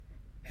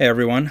Hey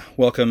everyone,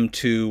 welcome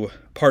to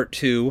part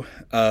 2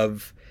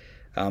 of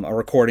a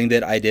recording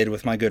that I did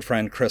with my good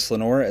friend Chris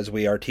Lenore as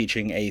we are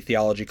teaching a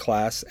theology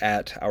class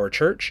at our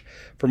church.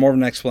 For more of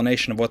an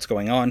explanation of what's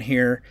going on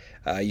here,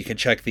 you can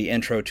check the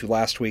intro to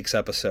last week's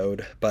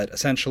episode, but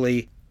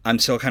essentially I'm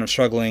still kind of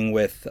struggling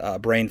with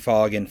brain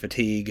fog and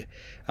fatigue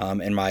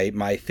and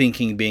my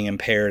thinking being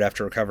impaired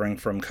after recovering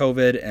from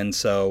COVID. And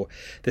so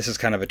this is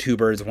kind of a two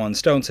birds, one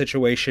stone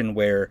situation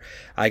where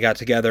I got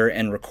together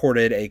and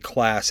recorded a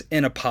class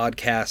in a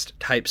podcast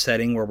type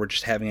setting where we're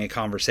just having a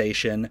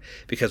conversation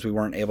because we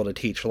weren't able to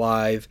teach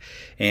live.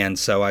 And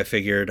so I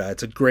figured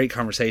it's a great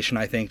conversation,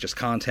 I think, just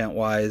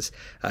content-wise.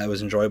 It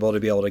was enjoyable to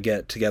be able to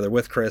get together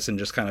with Chris and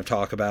just kind of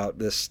talk about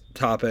this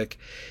topic.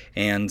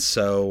 And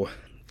so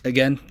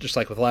again, just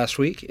like with last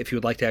week, if you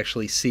would like to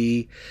actually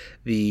see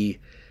the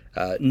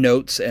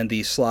notes and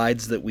the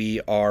slides that we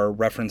are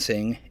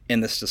referencing in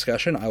this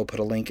discussion, I will put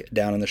a link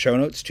down in the show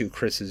notes to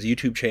Chris's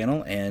YouTube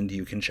channel, and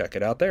you can check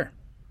it out there.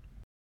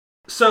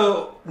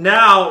 So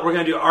now we're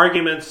going to do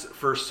arguments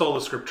for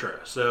sola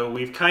scriptura. So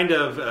we've kind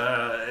of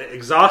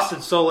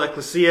exhausted sola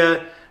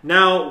ecclesia.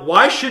 Now,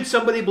 why should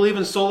somebody believe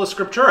in sola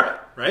scriptura,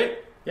 right?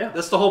 Yeah.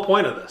 That's the whole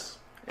point of this.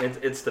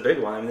 It's the big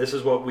one. I mean, this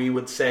is what we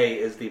would say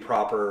is the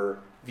proper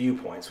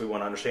viewpoints. We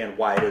want to understand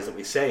why it is that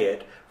we say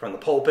it from the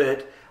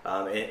pulpit,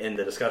 in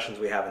the discussions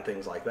we have and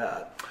things like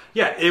that.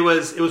 Yeah, it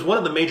was one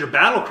of the major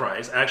battle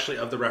cries, actually,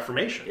 of the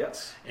Reformation.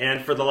 Yes.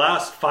 And for the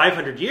last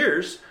 500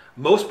 years,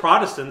 most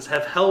Protestants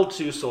have held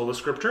to sola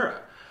scriptura.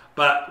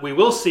 But we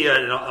will see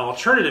an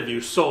alternative view,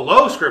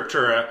 solo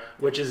scriptura,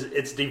 which is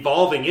it's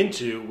devolving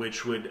into,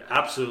 which would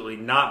absolutely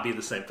not be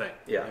the same thing.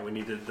 Yeah. And we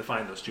need to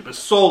define those two. But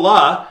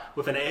sola,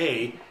 with an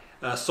A,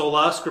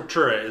 sola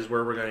scriptura is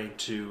where we're going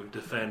to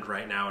defend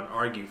right now and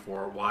argue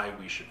for why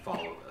we should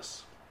follow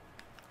this.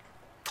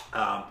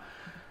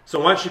 So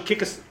why don't you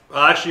kick us...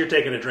 Well, actually, you're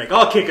taking a drink.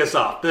 I'll kick us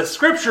off. The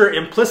scripture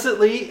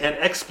implicitly and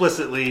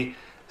explicitly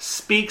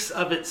speaks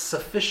of its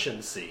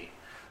sufficiency.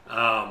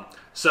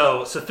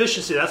 So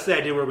sufficiency, that's the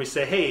idea where we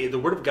say, hey, the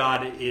Word of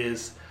God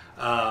is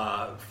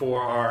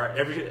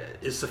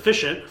is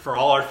sufficient for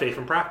all our faith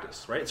and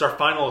practice, right? It's our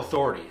final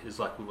authority, is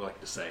like we would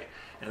like to say.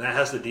 And that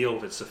has to deal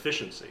with its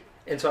sufficiency.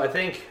 And so I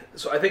think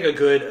a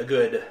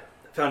good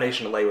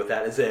foundation to lay with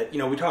that is that,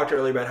 we talked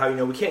earlier about how,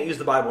 we can't use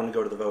the Bible to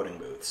go to the voting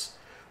booths.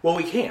 Well,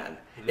 we can.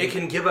 Mm-hmm. It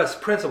can give us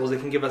principles.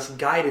 It can give us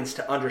guidance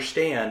to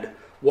understand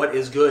what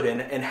is good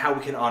and how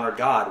we can honor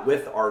God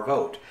with our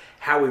vote,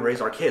 how we raise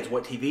our kids,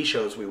 what TV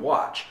shows we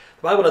watch.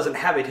 The Bible doesn't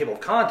have a table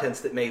of contents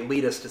that may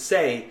lead us to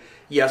say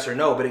yes or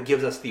no, but it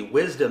gives us the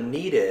wisdom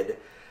needed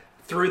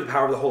through the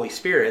power of the Holy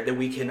Spirit that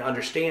we can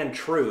understand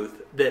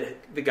truth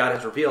that God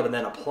has revealed and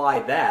then apply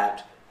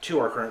that to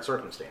our current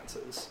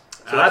circumstances.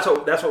 So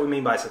that's what we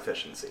mean by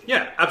sufficiency.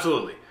 Yeah,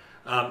 absolutely.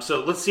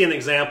 So let's see an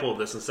example of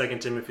this in 2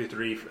 Timothy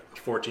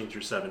 3:14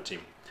 through 17.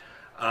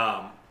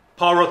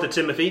 Paul wrote to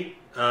Timothy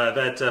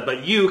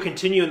but you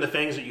continue in the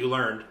things that you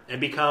learned and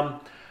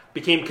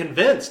became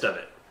convinced of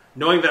it,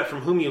 knowing that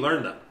from whom you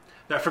learned them.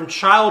 That from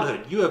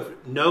childhood you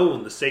have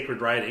known the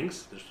sacred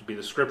writings, this would be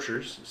the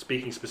scriptures,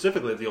 speaking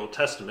specifically of the Old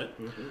Testament,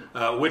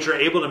 which are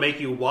able to make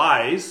you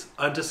wise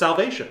unto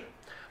salvation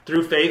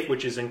through faith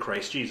which is in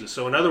Christ Jesus.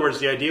 So in other words,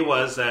 the idea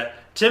was that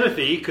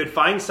Timothy could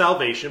find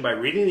salvation by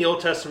reading the Old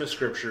Testament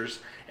scriptures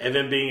and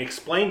then being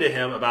explained to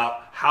him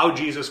about how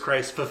Jesus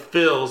Christ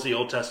fulfills the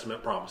Old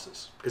Testament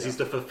promises, because he's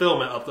the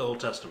fulfillment of the Old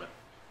Testament.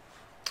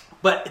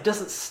 But it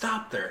doesn't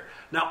stop there.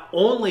 Not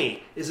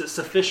only is it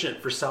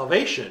sufficient for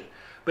salvation,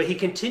 but he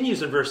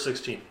continues in verse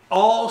 16.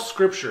 All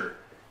scripture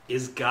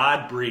is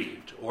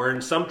God-breathed, or in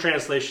some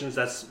translations,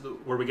 that's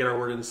where we get our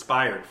word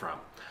inspired from.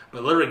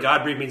 But literally,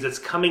 God-breathed means it's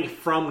coming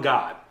from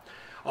God.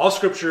 All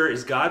scripture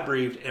is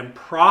God-breathed and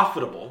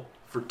profitable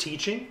for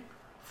teaching,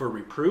 for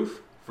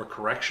reproof, for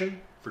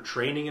correction, for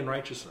training in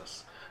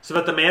righteousness, so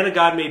that the man of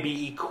God may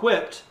be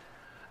equipped,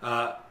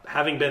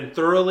 having been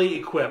thoroughly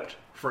equipped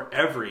for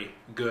every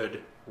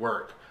good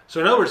work.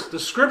 So in other words, the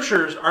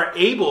scriptures are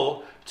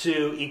able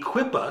to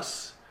equip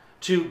us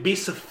to be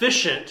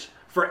sufficient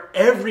for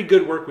every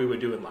good work we would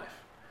do in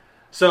life.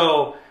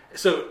 So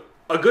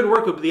a good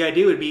work the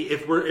idea would be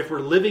if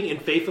we're living in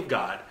faith of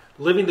God,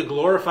 living to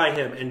glorify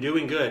Him and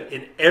doing good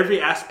in every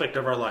aspect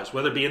of our lives,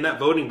 whether it be in that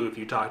voting booth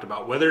you talked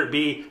about, whether it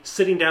be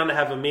sitting down to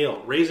have a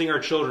meal, raising our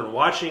children,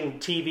 watching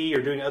TV,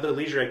 or doing other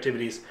leisure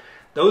activities,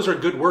 those are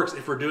good works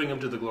if we're doing them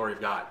to the glory of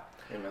God.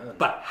 Amen.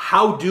 But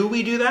how do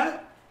we do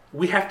that?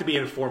 We have to be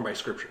informed by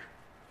Scripture,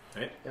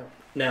 right? Yeah.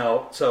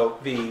 Now, so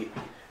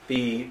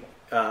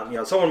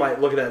someone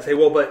might look at that and say,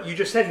 well, but you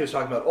just said he was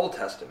talking about Old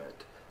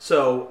Testament.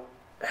 So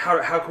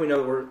how can we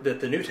know that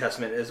the New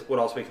Testament would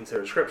also be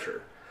considered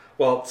Scripture?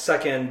 Well,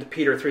 2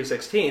 Peter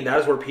 3:16, that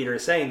is where Peter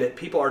is saying that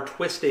people are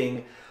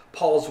twisting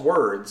Paul's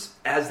words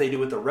as they do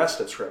with the rest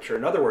of Scripture.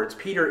 In other words,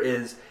 Peter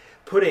is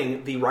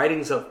putting the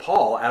writings of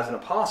Paul as an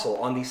apostle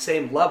on the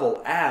same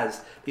level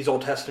as these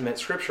Old Testament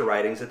Scripture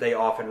writings that they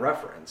often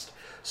referenced.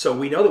 So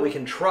we know that we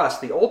can trust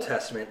the Old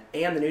Testament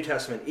and the New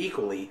Testament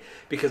equally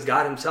because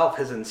God Himself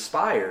has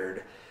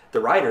inspired the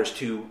writers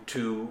to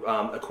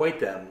equate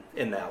them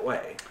in that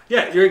way.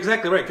 Yeah, you're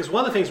exactly right. Because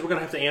one of the things we're going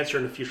to have to answer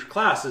in a future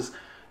class is,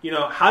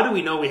 how do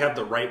we know we have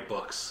the right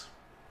books?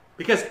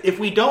 Because if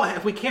we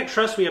can't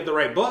trust we have the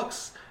right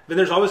books, then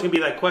there's always going to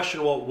be that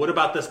question, well, what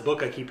about this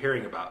book I keep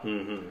hearing about?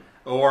 Mm-hmm.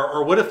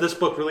 Or what if this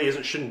book really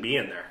shouldn't be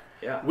in there?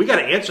 Yeah. We got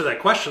to answer that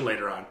question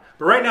later on.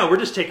 But right now, we're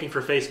just taking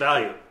for face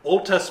value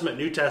Old Testament,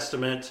 New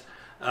Testament,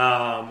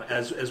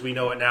 as we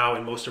know it now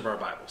in most of our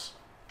Bibles.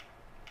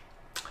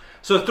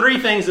 So 3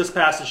 things this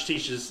passage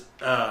teaches.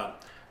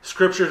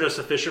 Scriptures are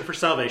sufficient for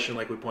salvation,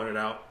 like we pointed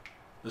out.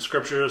 The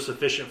Scriptures are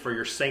sufficient for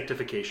your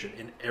sanctification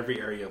in every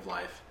area of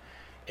life.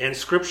 And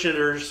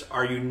Scriptures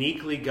are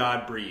uniquely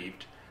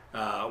God-breathed,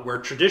 where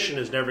tradition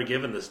is never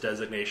given this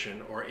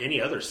designation or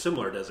any other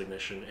similar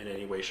designation in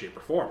any way, shape,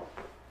 or form.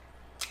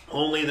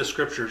 Only the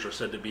Scriptures are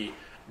said to be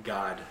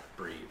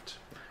God-breathed.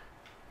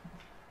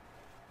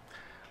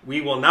 We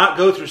will not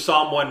go through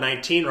Psalm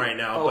 119 right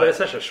now. But it's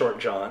such a short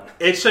John.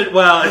 It's the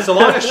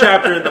longest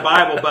chapter in the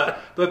Bible,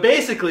 but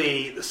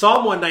basically,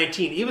 Psalm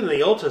 119, even in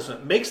the Old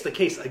Testament, makes the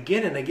case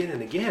again and again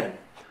and again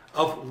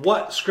of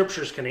what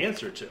Scriptures can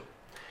answer to.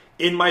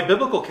 In my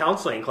biblical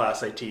counseling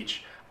class I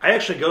teach, I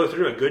actually go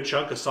through a good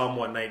chunk of Psalm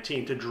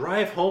 119 to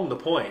drive home the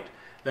point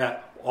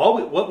that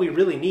what we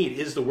really need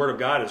is the Word of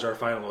God as our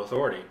final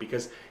authority,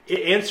 because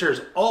it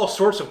answers all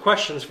sorts of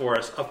questions for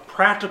us of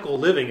practical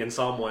living in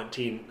Psalm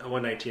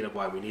 119 of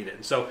why we need it.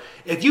 And so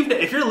if you're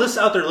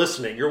out there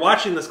listening, you're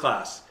watching this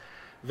class,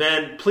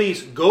 then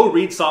please go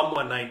read Psalm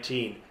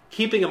 119,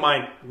 keeping in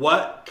mind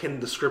what can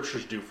the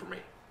Scriptures do for me.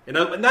 And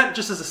not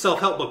just as a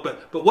self-help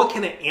book, but what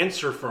can it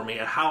answer for me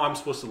and how I'm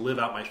supposed to live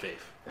out my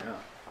faith. Yeah.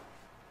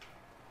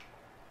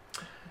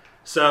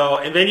 So,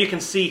 and then you can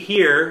see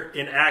here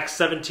in Acts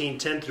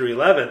 17:10 through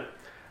 11,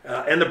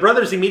 and the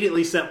brothers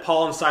immediately sent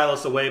Paul and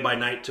Silas away by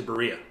night to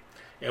Berea.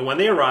 And when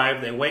they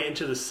arrived, they went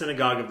into the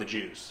synagogue of the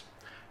Jews.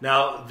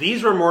 Now,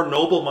 these were more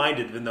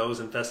noble-minded than those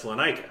in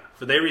Thessalonica,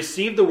 for they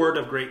received the word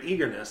of great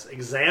eagerness,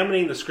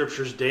 examining the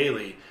Scriptures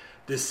daily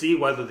to see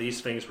whether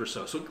these things were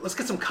so. So let's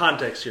get some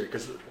context here,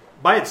 because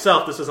by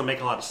itself, this doesn't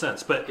make a lot of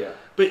sense. But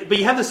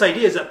you have this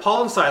idea is that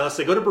Paul and Silas,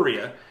 they go to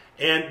Berea,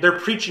 and they're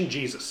preaching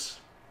Jesus,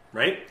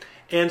 right?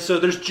 And so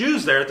there's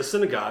Jews there at the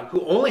synagogue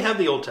who only have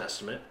the Old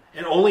Testament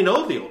and only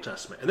know of the Old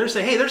Testament. And they're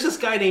saying, hey, there's this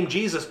guy named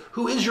Jesus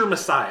who is your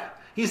Messiah.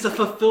 He's the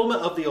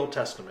fulfillment of the Old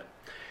Testament.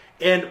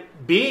 And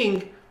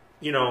being,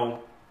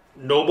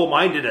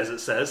 noble-minded, as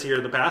it says here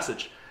in the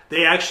passage,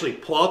 they actually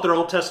pull out their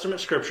Old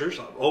Testament scriptures,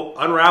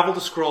 unravel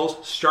the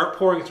scrolls, start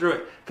pouring through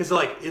it. Because they're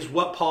like, is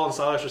what Paul and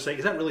Silas are saying,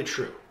 is that really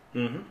true?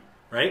 Mm-hmm.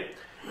 Right?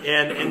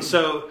 And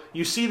so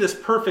you see this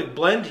perfect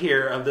blend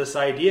here of this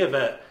idea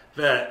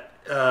that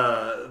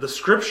the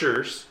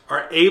Scriptures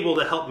are able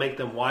to help make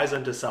them wise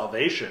unto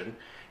salvation,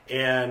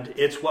 and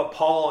it's what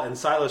Paul and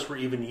Silas were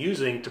even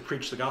using to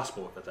preach the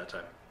gospel with at that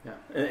time. Yeah,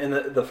 and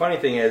the funny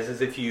thing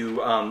is if you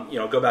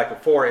go back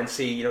before and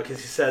see,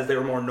 because he says they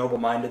were more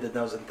noble-minded than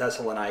those in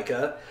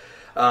Thessalonica.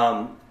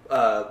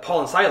 Paul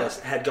and Silas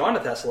had gone to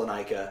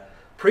Thessalonica,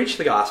 preached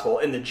the gospel,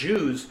 and the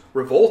Jews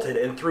revolted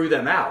and threw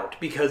them out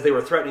because they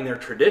were threatening their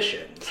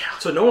traditions. Yeah.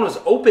 So no one was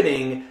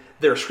opening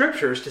their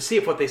scriptures to see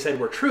if what they said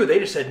were true. They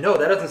just said, no,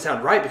 that doesn't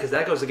sound right because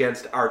that goes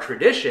against our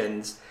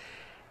traditions.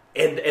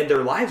 And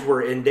their lives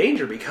were in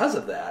danger because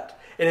of that.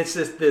 And it's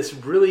this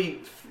really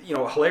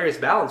hilarious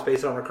balance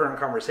based on our current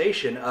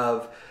conversation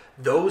of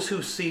those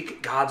who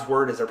seek God's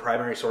word as their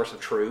primary source of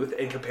truth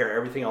and compare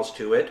everything else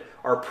to it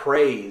are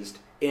praised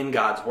in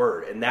God's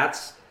word. And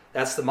that's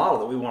the model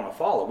that we want to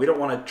follow. We don't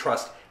want to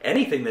trust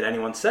anything that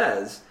anyone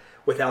says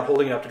without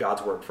holding it up to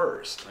God's word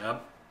first.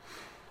 Yep.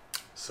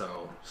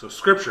 So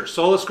Scripture,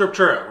 sola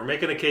scriptura, we're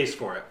making a case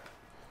for it.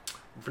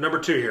 For number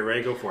 2 here,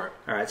 Ray, go for it.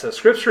 All right, so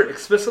Scripture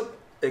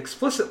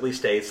explicitly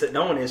states that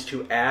no one is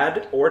to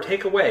add or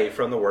take away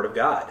from the Word of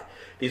God.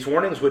 These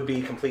warnings would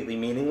be completely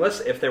meaningless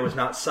if there was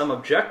not some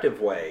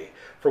objective way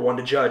for one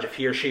to judge if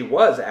he or she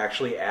was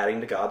actually adding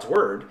to God's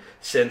Word,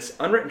 since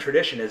unwritten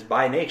tradition is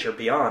by nature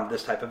beyond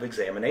this type of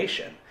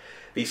examination.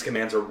 These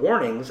commands are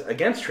warnings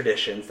against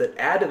traditions that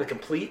add to the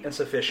complete and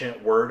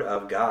sufficient Word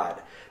of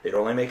God. They'd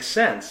only make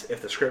sense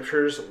if the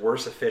Scriptures were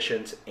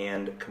sufficient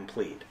and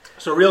complete.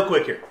 So real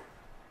quick here,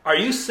 are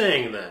you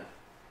saying then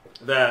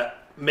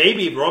that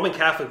maybe Roman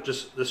Catholic,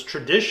 just this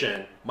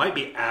tradition, might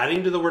be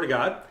adding to the Word of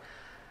God?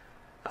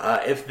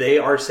 If they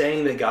are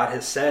saying that God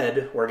has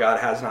said where God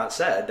has not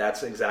said,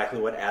 that's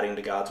exactly what adding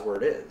to God's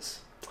Word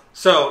is.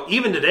 So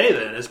even today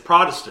then, as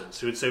Protestants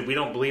who would say we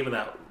don't believe in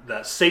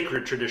that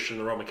sacred tradition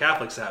the Roman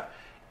Catholics have,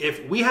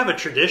 if we have a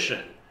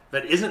tradition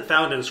that isn't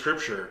found in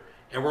Scripture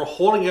and we're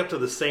holding it up to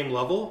the same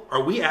level,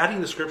 are we adding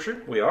to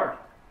Scripture? We are.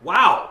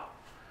 Wow.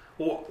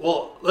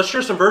 Well, let's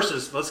share some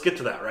verses. Let's get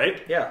to that,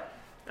 right? Yeah,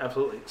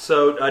 absolutely.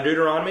 So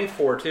Deuteronomy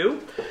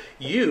 4:2,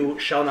 you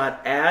shall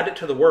not add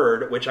to the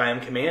word which I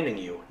am commanding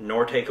you,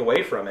 nor take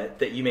away from it,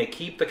 that you may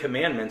keep the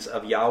commandments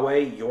of Yahweh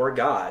your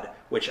God,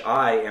 which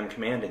I am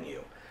commanding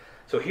you.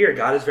 So here,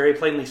 God is very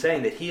plainly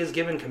saying that he has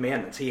given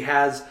commandments. He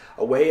has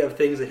a way of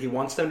things that he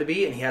wants them to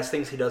be, and he has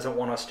things he doesn't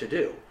want us to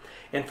do.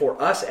 and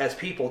for us as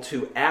people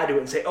to add to it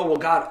and say, oh, well,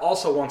 God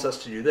also wants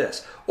us to do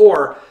this.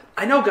 Or,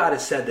 I know God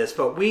has said this,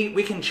 but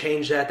we can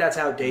change that. That's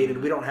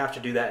outdated. We don't have to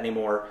do that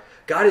anymore.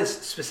 God is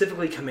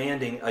specifically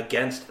commanding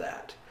against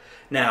that.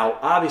 Now,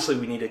 obviously,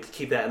 we need to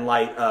keep that in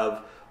light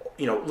of,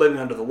 living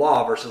under the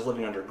law versus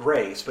living under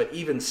grace. But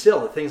even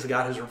still, the things that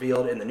God has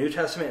revealed in the New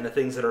Testament and the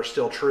things that are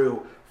still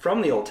true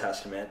from the Old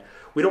Testament,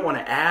 we don't want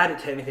to add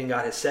to anything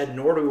God has said,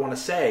 nor do we want to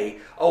say,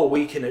 oh,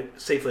 we can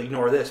safely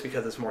ignore this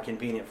because it's more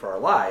convenient for our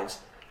lives.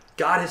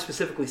 God has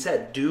specifically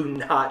said, do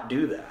not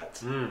do that.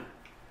 Mm.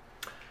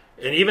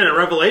 And even in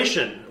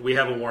Revelation, we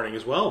have a warning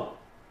as well.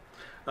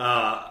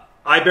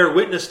 I bear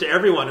witness to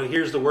everyone who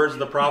hears the words of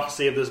the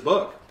prophecy of this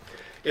book.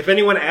 If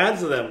anyone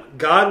adds to them,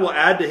 God will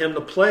add to him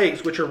the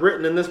plagues which are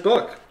written in this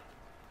book.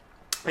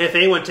 And if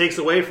anyone takes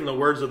away from the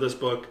words of this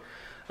book,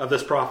 of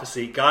this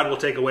prophecy, God will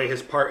take away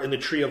his part in the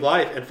tree of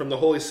life and from the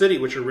holy city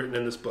which are written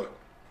in this book.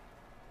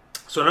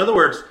 So in other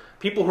words,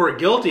 people who are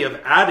guilty of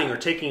adding or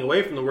taking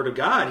away from the word of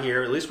God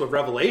here, at least with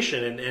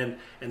Revelation,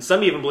 and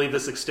some even believe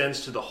this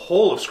extends to the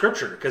whole of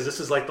Scripture, because this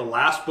is like the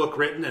last book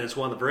written, and it's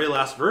one of the very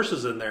last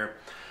verses in there,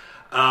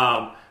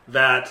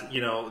 that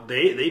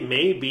they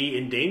may be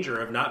in danger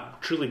of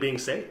not truly being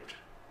saved.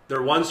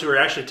 They're ones who are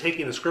actually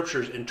taking the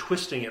Scriptures and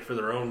twisting it for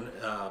their own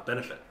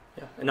benefit.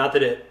 Yeah. And not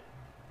that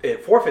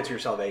it forfeits your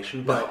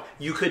salvation, but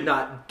you could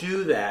not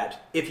do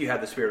that if you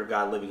had the Spirit of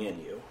God living in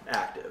you,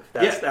 active.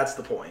 That's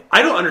the point.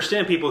 I don't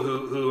understand people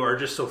who are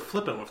just so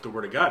flippant with the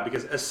Word of God,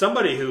 because as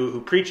somebody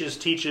who preaches,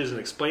 teaches, and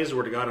explains the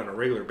Word of God on a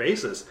regular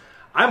basis,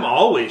 I'm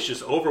always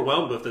just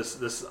overwhelmed with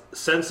this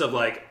sense of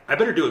like, I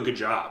better do a good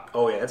job.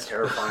 Oh yeah, it's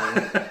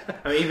terrifying.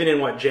 I mean, even in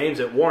what James,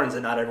 it warns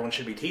that not everyone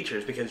should be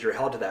teachers because you're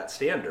held to that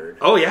standard.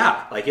 Oh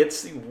yeah. Like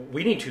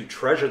we need to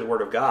treasure the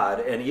Word of God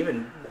and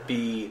even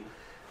be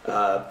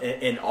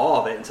in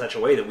awe of it in such a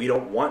way that we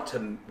don't want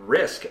to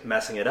risk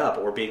messing it up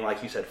or being,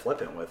 like you said,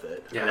 flippant with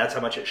it. Yeah. And that's how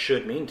much it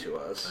should mean to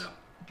us. Yeah.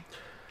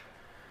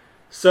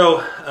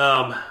 So,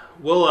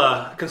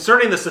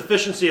 concerning the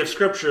sufficiency of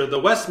Scripture, the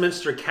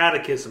Westminster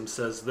Catechism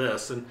says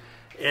this, and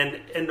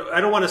I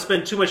don't want to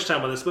spend too much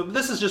time on this, but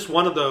this is just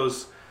one of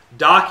those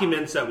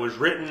documents that was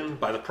written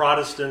by the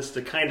Protestants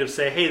to kind of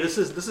say, hey, this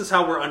is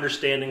how we're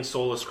understanding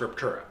sola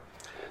scriptura.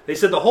 They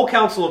said the whole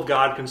counsel of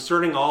God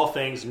concerning all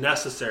things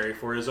necessary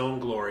for his own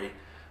glory,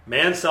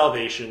 man's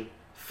salvation,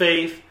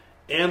 faith,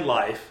 and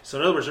life, so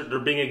in other words, they're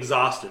being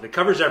exhaustive, it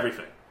covers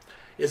everything,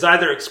 is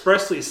either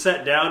expressly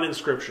set down in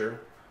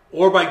Scripture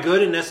or by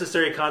good and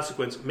necessary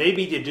consequence may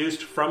be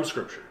deduced from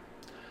Scripture,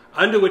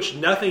 unto which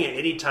nothing at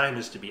any time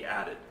is to be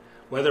added,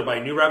 whether by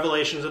new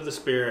revelations of the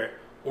Spirit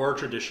or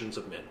traditions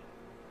of men,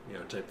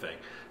 type thing.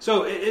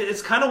 So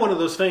it's kind of one of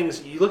those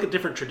things, you look at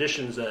different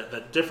traditions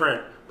that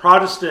different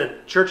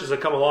Protestant churches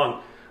that come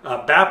along,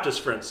 Baptists,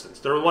 for instance,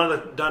 they're one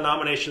of the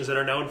denominations that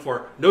are known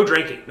for no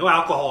drinking, no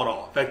alcohol at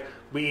all. In fact,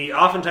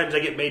 oftentimes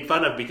they get made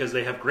fun of because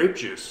they have grape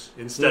juice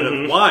instead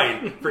of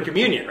wine for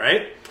communion,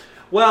 right?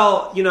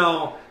 Well,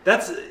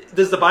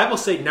 does the Bible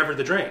say never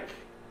to drink?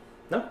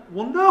 No.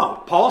 Well,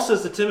 no. Paul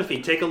says to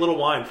Timothy, take a little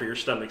wine for your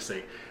stomach's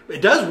sake.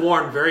 It does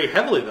warn very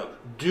heavily, though.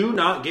 Do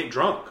not get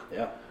drunk.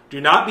 Yeah. Do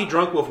not be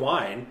drunk with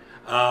wine,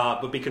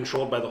 but be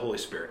controlled by the Holy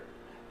Spirit.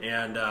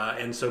 And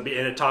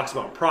it talks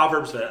about in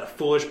Proverbs that a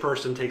foolish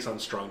person takes on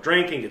strong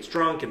drink and gets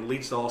drunk and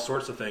leads to all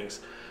sorts of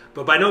things.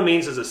 But by no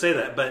means does it say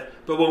that. But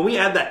when we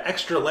add that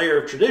extra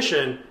layer of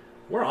tradition,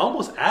 we're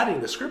almost adding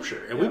the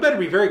Scripture. And we better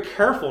be very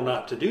careful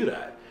not to do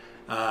that.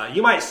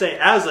 You might say,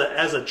 as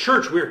a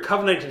church, we're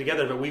covenanting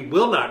together that we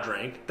will not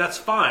drink. That's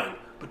fine,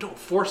 but don't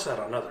force that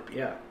on other people.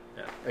 Yeah.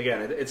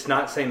 Again, it's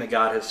not saying that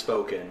God has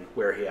spoken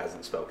where he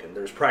hasn't spoken.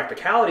 There's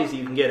practicalities that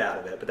you can get out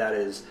of it, but that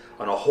is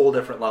on a whole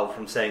different level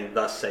from saying,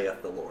 thus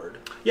saith the Lord.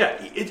 Yeah,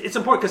 it's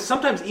important because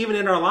sometimes even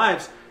in our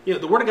lives,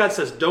 the Word of God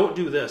says, don't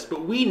do this,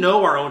 but we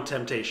know our own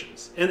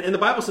temptations. And the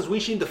Bible says we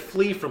need to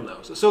flee from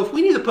those. So if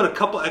we need to put a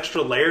couple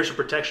extra layers of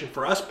protection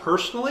for us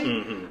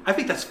personally, I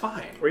think that's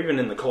fine. Or even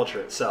in the culture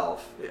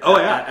itself. Oh,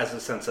 yeah. As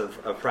a sense of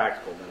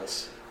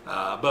practicalness.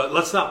 But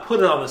let's not put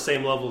it on the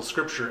same level of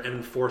Scripture and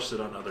enforce it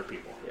on other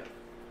people. Yeah.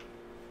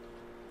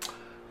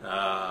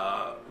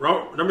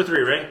 Number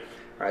 3, Ray.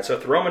 All right, so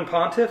if the Roman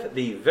pontiff,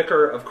 the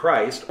vicar of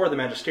Christ, or the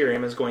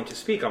magisterium is going to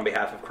speak on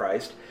behalf of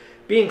Christ,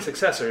 being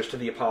successors to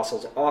the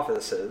apostles'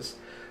 offices,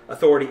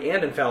 authority,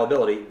 and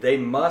infallibility, they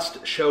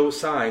must show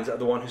signs of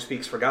the one who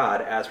speaks for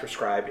God as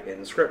prescribed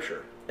in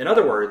Scripture. In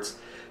other words,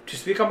 to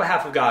speak on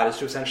behalf of God is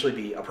to essentially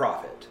be a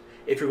prophet.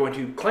 If you're going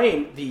to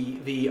claim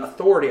the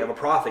authority of a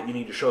prophet, you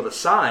need to show the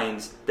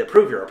signs that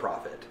prove you're a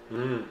prophet.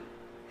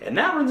 And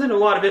that runs into a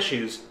lot of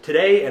issues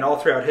today and all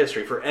throughout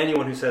history for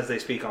anyone who says they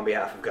speak on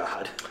behalf of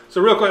God.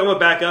 So real quick, I want to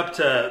back up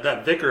to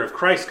that vicar of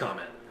Christ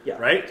comment. Yeah.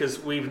 Right? Because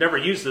we've never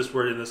used this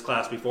word in this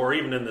class before, or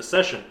even in this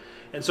session.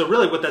 And so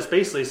really what that's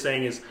basically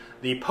saying is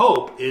the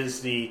Pope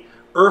is the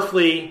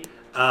earthly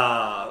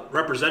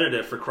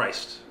representative for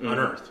Christ on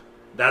earth.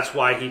 That's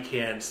why he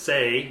can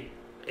say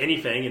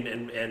anything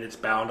and it's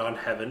bound on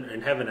heaven,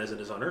 in heaven as it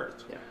is on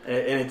earth. Yeah.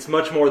 And it's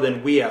much more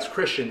than we as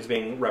Christians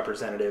being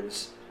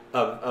representatives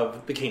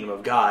of the kingdom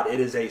of God. It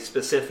is a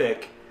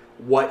specific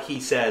what he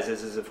says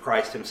is as if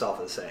Christ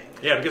himself is saying.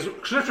 Yeah, because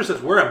Scripture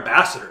says we're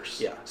ambassadors.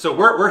 Yeah. So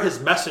we're his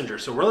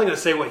messengers. So we're only going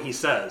to say what he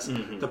says.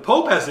 Mm-hmm. The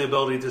Pope has the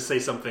ability to say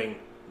something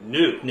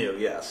new. New,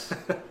 yes.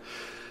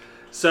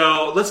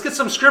 So let's get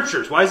some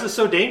scriptures. Why is this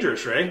so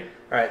dangerous, Ray?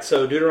 All right,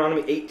 so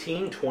Deuteronomy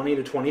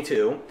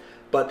 18:20-22.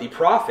 But the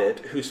prophet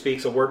who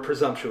speaks a word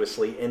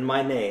presumptuously in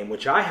my name,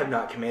 which I have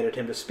not commanded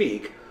him to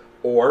speak,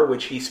 or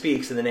which he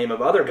speaks in the name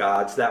of other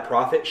gods, that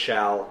prophet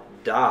shall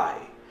die.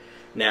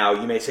 Now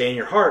you may say in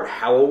your heart,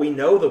 how will we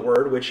know the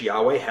word which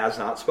Yahweh has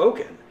not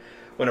spoken?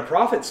 When a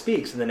prophet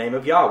speaks in the name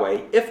of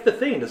Yahweh, if the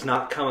thing does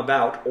not come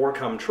about or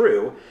come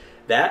true,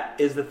 that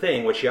is the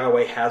thing which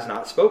Yahweh has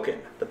not spoken.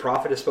 The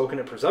prophet has spoken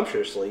it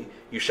presumptuously,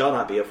 you shall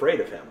not be afraid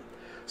of him.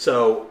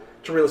 So,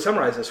 to really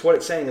summarize this, what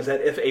it's saying is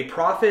that if a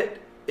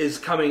prophet is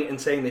coming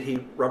and saying that he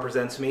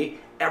represents me,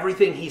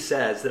 everything he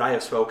says that I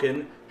have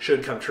spoken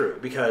should come true.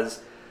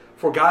 Because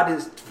for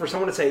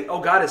someone to say, oh,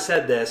 God has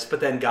said this, but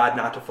then God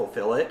not to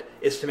fulfill it,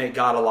 is to make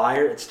God a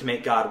liar, it's to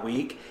make God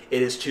weak,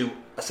 it is to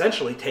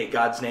essentially take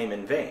God's name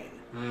in vain.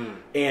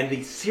 And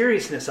the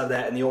seriousness of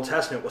that in the Old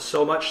Testament was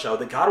so much so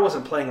that God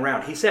wasn't playing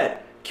around. He said,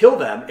 kill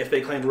them if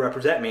they claim to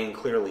represent me, and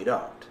clearly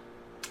don't.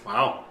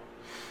 Wow.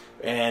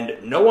 And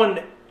no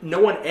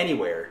one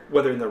anywhere,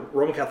 whether in the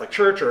Roman Catholic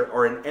Church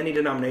or in any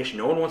denomination,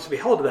 no one wants to be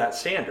held to that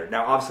standard.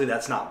 Now, obviously,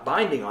 that's not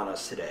binding on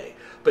us today,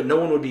 but no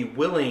one would be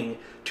willing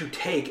to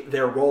take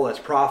their role as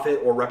prophet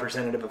or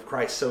representative of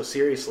Christ so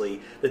seriously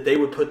that they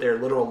would put their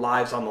literal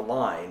lives on the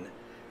line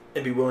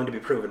and be willing to be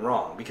proven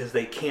wrong, because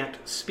they can't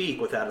speak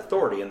with that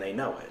authority and they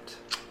know it.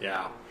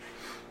 Yeah.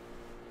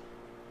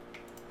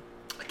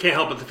 I can't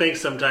help but to think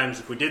sometimes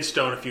if we did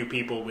stone a few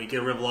people, we'd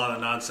get rid of a lot of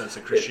nonsense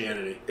in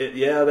Christianity.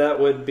 Yeah, that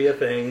would be a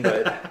thing,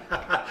 but...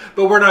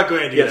 But we're not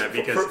going to do yes, that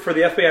because... For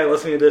the FBI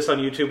listening to this on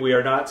YouTube, we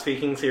are not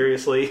speaking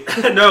seriously.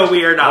 No,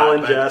 we are not. All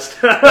in jest.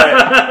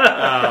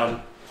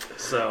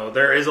 So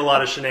there is a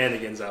lot of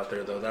shenanigans out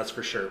there, though, that's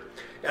for sure.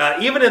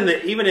 Even in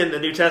the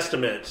New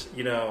Testament,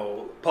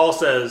 Paul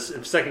says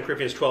in 2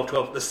 Corinthians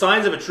 12:12, the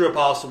signs of a true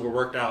apostle were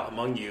worked out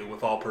among you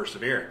with all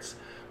perseverance,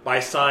 by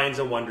signs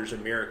and wonders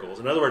and miracles.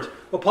 In other words,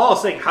 what Paul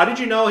is saying, how did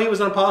you know he was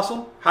an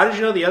apostle? How did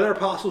you know the other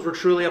apostles were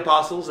truly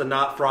apostles and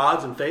not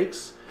frauds and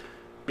fakes?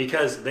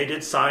 Because they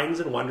did signs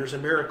and wonders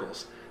and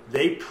miracles.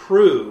 They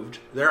proved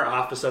their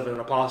office of an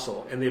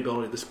apostle and the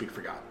ability to speak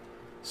for God.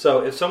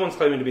 So if someone's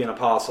claiming to be an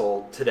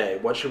apostle today,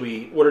 what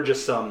are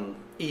just some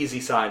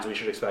easy signs we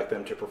should expect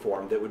them to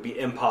perform that would be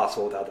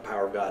impossible without the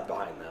power of God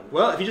behind them?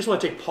 Well, if you just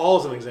want to take Paul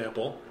as an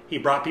example, he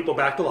brought people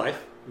back to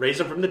life, raised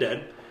them from the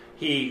dead.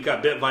 He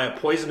got bit by a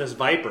poisonous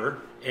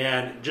viper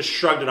and just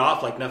shrugged it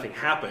off like nothing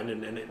happened,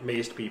 and it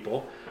amazed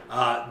people.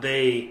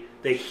 They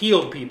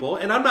healed people,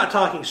 and I'm not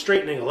talking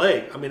straightening a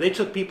leg. I mean, they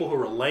took people who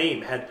were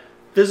lame, had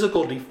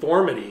physical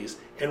deformities,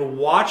 and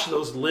watched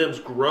those limbs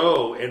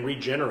grow and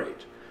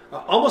regenerate.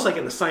 Almost like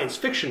in the science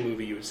fiction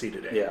movie you would see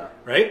today. Yeah.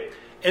 Right?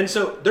 And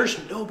so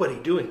there's nobody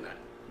doing that.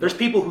 There's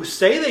people who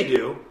say they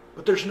do,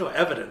 but there's no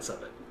evidence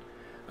of it.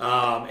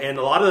 And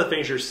a lot of the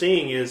things you're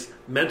seeing is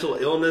mental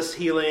illness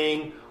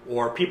healing,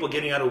 or people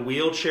getting out of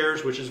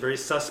wheelchairs, which is very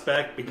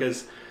suspect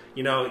because,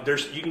 you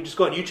can just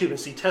go on YouTube and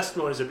see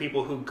testimonies of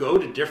people who go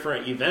to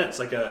different events,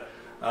 like a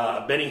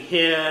Benny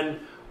Hinn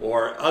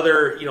or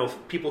other,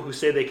 people who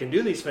say they can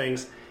do these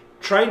things,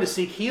 trying to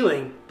seek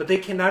healing, but they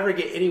can never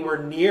get anywhere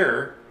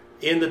near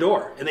in the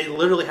door, and they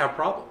literally have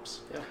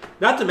problems. Yeah.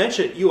 Not to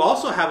mention, you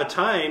also have at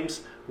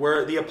times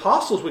where the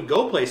apostles would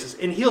go places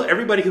and heal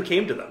everybody who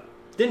came to them.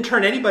 Didn't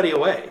turn anybody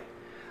away.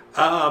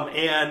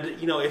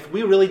 If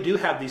we really do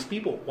have these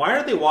people, why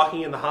aren't they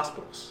walking in the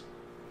hospitals?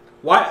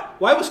 Why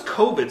was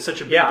COVID such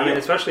a big deal? I mean,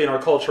 especially in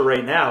our culture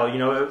right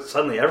now,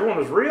 suddenly everyone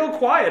was real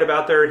quiet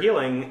about their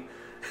healing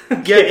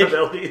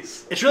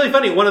capabilities. It's really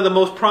funny. One of the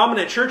most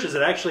prominent churches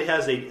that actually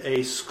has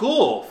a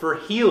school for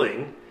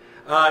healing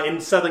in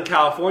Southern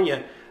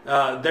California,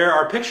 there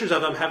are pictures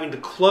of them having to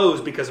close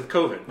because of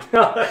COVID.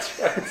 Oh, that's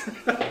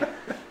right.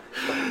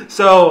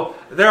 So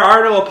there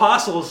are no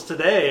apostles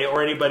today,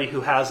 or anybody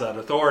who has that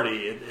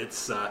authority. It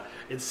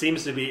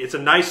seems to be, it's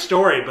a nice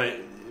story, but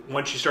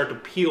once you start to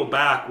peel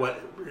back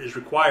what is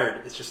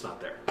required, it's just not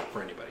there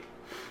for anybody.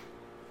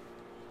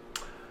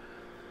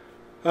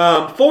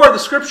 4, the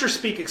scriptures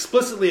speak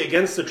explicitly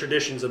against the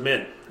traditions of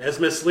men, as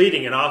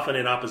misleading and often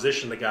in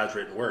opposition to God's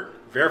written word.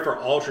 Therefore,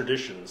 all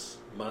traditions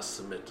must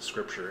submit to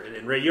Scripture.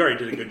 And Ray, you already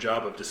did a good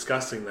job of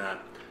discussing that.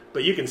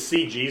 But you can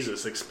see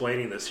Jesus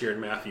explaining this here in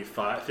Matthew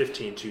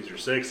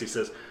 15:2-6. He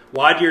says,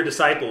 why do your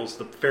disciples,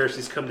 the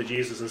Pharisees, come to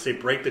Jesus and say,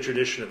 break the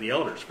tradition of the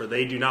elders, for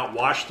they do not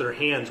wash their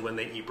hands when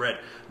they eat bread?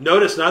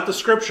 Notice, not the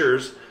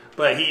scriptures,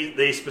 but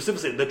they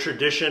specifically say the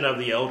tradition of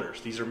the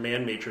elders. These are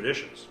man-made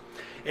traditions.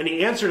 And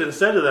he answered and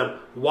said to them,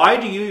 why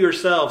do you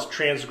yourselves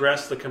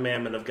transgress the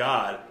commandment of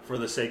God for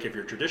the sake of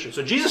your tradition?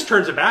 So Jesus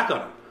turns it back on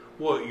them.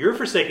 Well, you're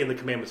forsaking the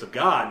commandments of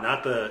God,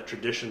 not the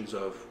traditions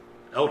of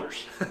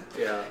elders.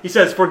 Yeah. He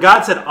says, for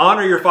God said,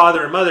 honor your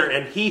father and mother,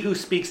 and he who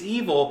speaks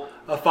evil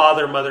of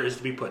father and mother is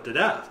to be put to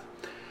death.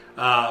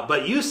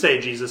 But you say,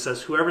 Jesus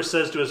says, whoever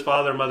says to his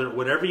father or mother,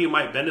 whatever you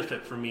might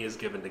benefit from me is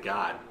given to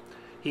God.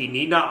 he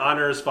need not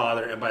honor his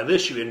father, and by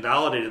this you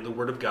invalidated the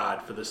word of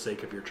God for the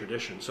sake of your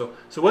tradition. So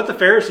what the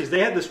Pharisees, they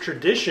had this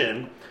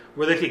tradition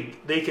where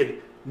they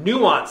could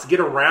nuance, get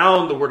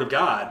around the word of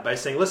God by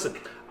saying, listen,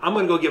 I'm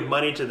going to go give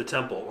money to the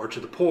temple or to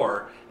the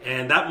poor,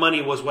 and that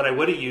money was what I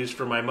would have used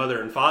for my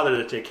mother and father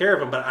to take care of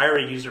them, but I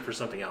already used it for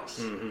something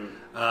else.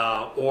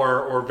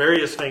 Or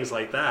various things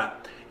like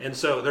that. And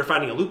so they're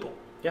finding a loophole.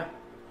 Yeah.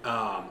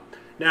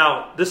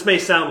 Now, this may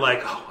sound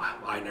like, oh,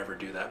 I never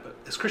do that, but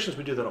as Christians,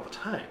 we do that all the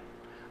time.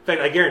 In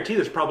fact, I guarantee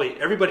there's probably,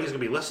 everybody who's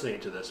going to be listening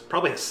to this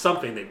probably has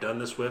something they've done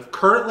this with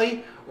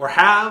currently, or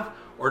have,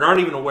 or aren't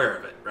even aware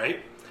of it,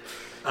 right?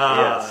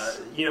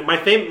 Yes.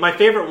 My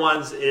favorite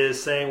ones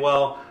is saying,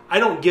 well, I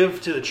don't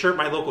give to the church,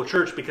 my local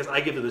church, because I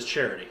give to this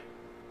charity.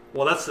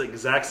 Well, that's the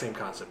exact same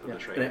concept of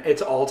this, right? And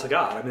it's all to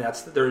God. I mean,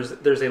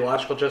 there's a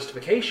logical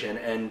justification,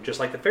 and just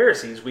like the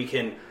Pharisees, we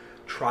can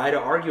try to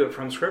argue it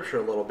from Scripture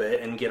a little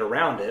bit and get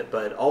around it,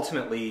 but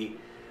ultimately,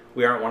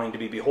 we aren't wanting to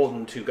be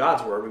beholden to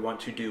God's word. We want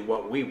to do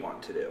what we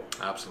want to do.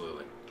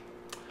 Absolutely.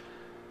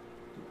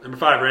 Number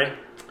 5, Ray.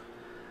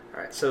 All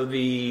right. So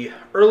the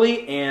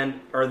early and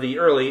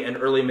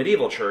early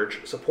medieval church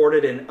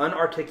supported an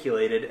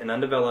unarticulated and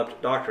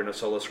undeveloped doctrine of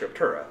sola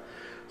scriptura.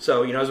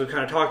 So, as we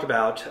kind of talked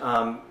about,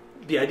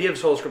 the idea of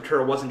sola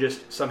scriptura wasn't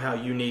just somehow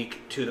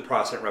unique to the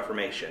Protestant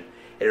Reformation.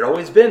 It had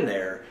always been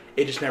there.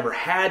 It just never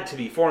had to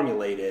be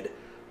formulated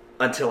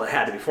until it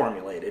had to be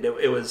formulated.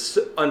 It was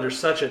under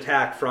such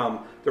attack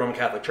from the Roman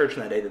Catholic Church in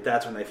that day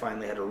that's when they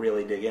finally had to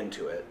really dig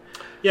into it.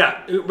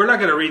 Yeah, we're not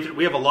going to read through.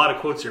 We have a lot of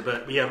quotes here,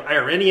 but we have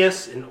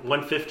Irenaeus in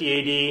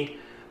 150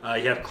 AD.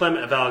 You have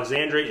Clement of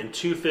Alexandria in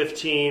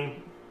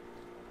 215.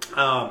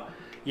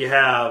 You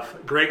have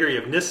Gregory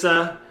of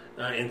Nyssa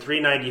in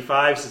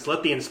 395. Says,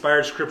 "Let the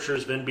inspired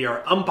scriptures then be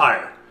our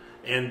umpire,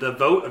 and the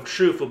vote of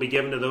truth will be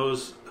given to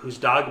those whose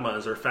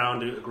dogmas are found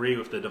to agree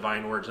with the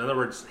divine words." In other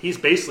words, he's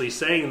basically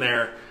saying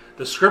there,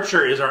 the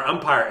Scripture is our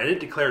umpire, and it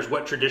declares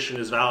what tradition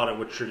is valid and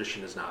what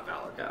tradition is not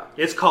valid. Yeah.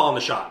 It's calling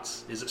the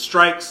shots. Is it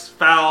strikes,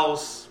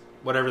 fouls,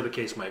 whatever the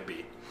case might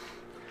be?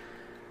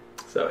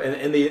 So,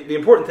 and the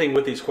important thing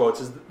with these quotes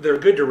is they're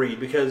good to read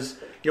because,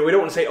 we don't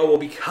want to say, oh, well,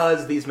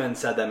 because these men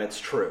said them, it's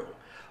true.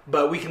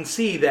 But we can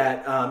see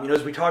that,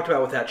 as we talked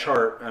about with that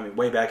chart,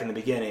 way back in the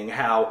beginning,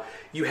 how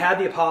you had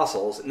the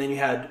apostles, and then you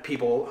had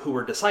people who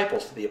were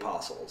disciples to the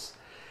apostles.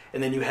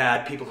 And then you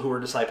had people who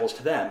were disciples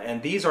to them.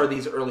 And these are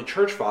these early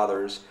church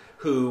fathers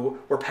who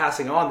were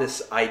passing on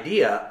this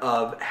idea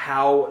of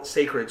how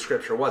sacred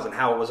Scripture was and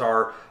how it was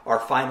our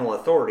final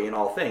authority in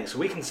all things. So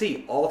we can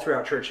see all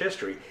throughout church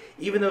history,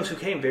 even those who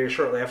came very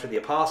shortly after the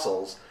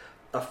apostles,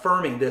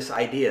 affirming this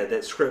idea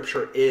that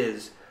Scripture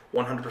is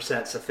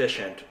 100%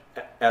 sufficient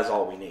as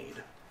all we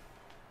need.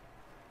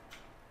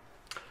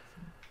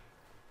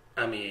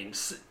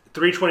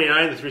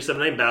 329 to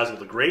 379, Basil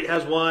the Great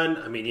has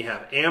one. You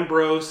have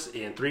Ambrose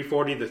in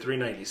 340 to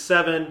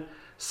 397.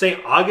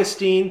 St.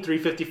 Augustine,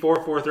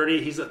 354,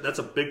 430. That's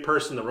a big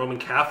person the Roman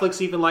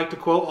Catholics even like to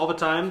quote all the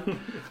time.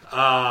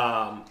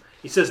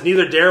 He says,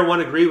 "Neither dare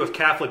one agree with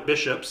Catholic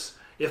bishops,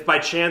 if by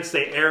chance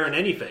they err in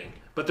anything.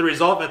 But the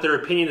result that their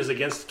opinion is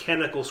against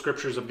canonical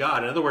scriptures of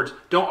God." In other words,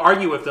 don't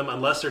argue with them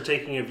unless they're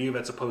taking a view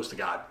that's opposed to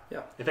God.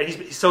 Yeah. In fact,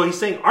 he's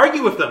saying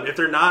argue with them if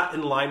they're not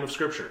in line with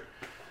Scripture.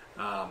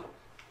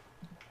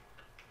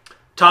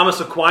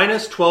 Thomas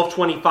Aquinas,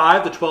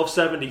 1225 to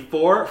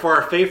 1274, "For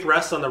our faith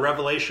rests on the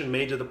revelation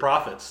made to the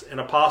prophets and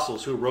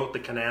apostles who wrote the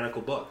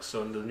canonical books."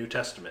 So in the New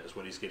Testament is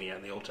what he's getting at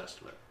in the Old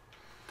Testament.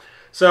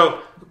 So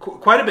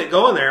quite a bit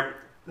going there.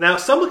 Now,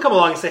 some would come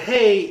along and say,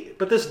 hey,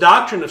 but this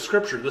doctrine of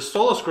Scripture, the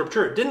sola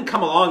scriptura, didn't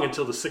come along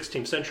until the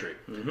 16th century.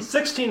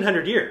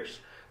 1,600 years.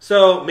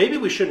 So maybe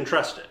we shouldn't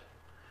trust it.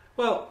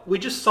 Well, we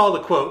just saw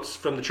the quotes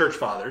from the church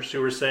fathers who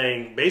were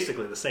saying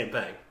basically the same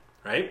thing,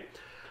 right?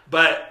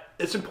 But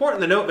it's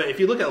important to note that if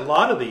you look at a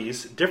lot of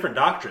these different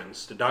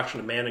doctrines, the doctrine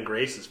of man and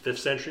grace is 5th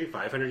century,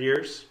 500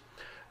 years.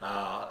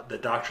 The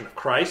doctrine of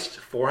Christ,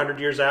 400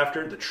 years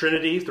after. The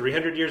Trinity,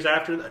 300 years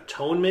after. The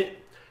Atonement,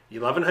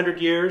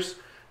 1,100 years.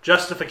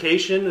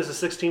 Justification is the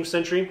 16th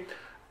century.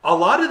 A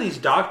lot of these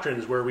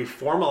doctrines where we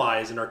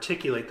formalize and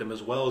articulate them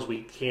as well as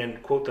we can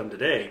quote them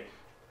today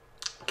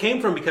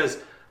came from because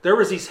there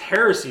was these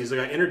heresies that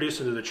got introduced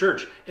into the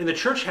church, and the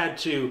church had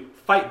to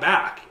fight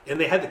back, and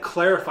they had to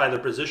clarify their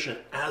position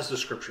as the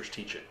Scriptures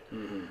teach it.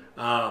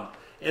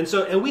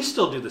 And we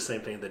still do the same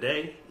thing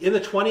today. In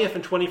the 20th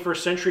and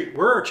 21st century,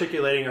 we're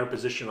articulating our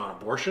position on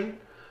abortion,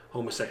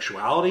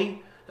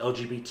 homosexuality,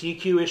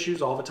 LGBTQ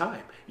issues all the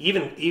time.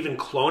 Even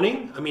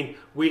cloning.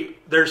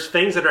 There's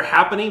things that are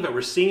happening that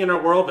we're seeing in our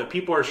world that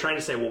people are trying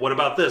to say, well, what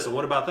about this and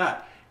what about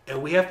that?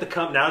 And we have to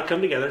come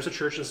together as a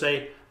church and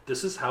say,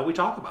 this is how we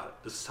talk about it.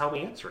 This is how we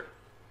answer it.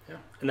 Yeah.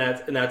 And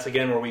that's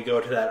again where we go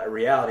to that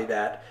reality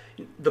that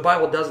the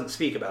Bible doesn't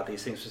speak about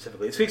these things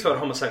specifically. It speaks about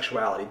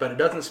homosexuality, but it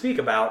doesn't speak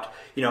about,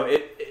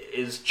 it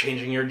is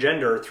changing your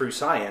gender through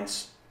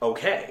science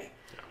okay.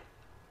 Yeah.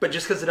 But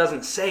just because it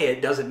doesn't say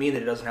it doesn't mean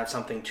that it doesn't have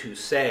something to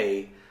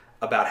say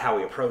about how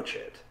we approach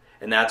it.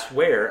 And that's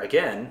where,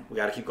 again, we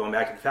got to keep going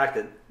back to the fact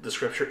that the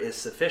Scripture is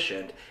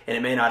sufficient, and it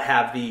may not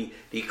have the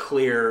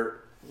clear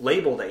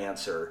labeled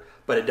answer,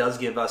 but it does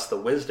give us the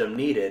wisdom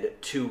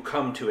needed to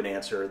come to an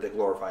answer that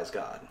glorifies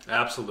God.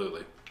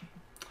 Absolutely.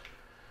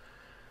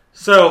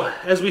 So,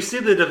 as we see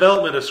the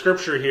development of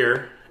Scripture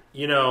here,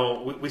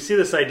 we see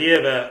this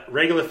idea that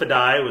regula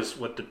fidei was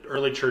what the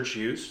early church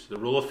used, the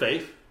rule of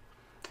faith.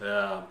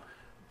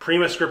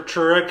 Prima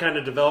scriptura kind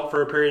of developed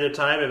for a period of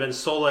time, and then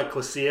sola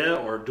ecclesia,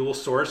 or dual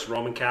source,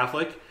 Roman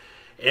Catholic.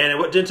 And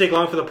it didn't take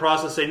long for the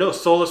Protestants to say, no,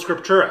 sola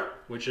scriptura,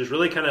 which is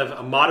really kind of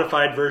a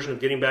modified version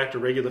of getting back to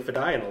regula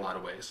fidei in a lot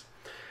of ways.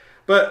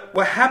 But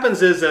what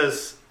happens is,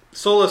 as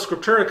sola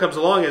scriptura comes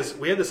along, is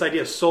we have this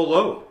idea of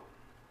solo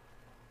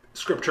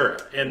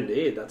scriptura. And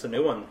indeed, that's a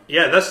new one.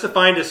 Yeah, that's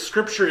defined as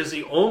Scripture is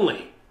the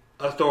only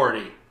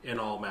authority in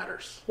all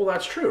matters. Well,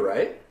 that's true,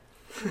 right?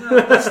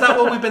 That's not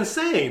what we've been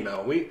saying,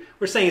 though.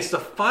 We're saying it's the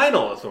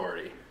final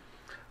authority.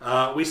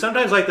 We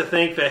sometimes like to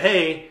think that,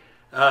 hey,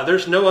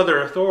 there's no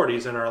other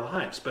authorities in our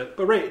lives. But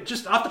Ray,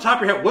 just off the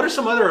top of your head, what are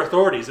some other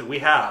authorities that we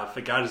have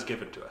that God has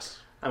given to us?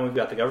 And we've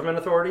got the government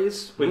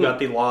authorities. We've got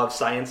the law of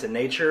science and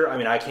nature. I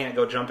mean, I can't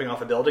go jumping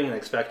off a building and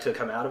expect to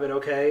come out of it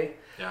okay.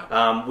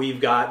 Yeah. We've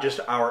got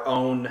just our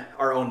own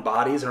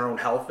bodies and our own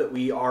health that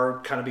we are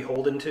kind of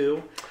beholden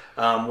to.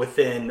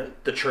 Within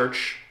the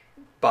church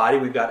body,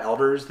 we've got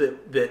elders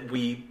that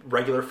we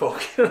regular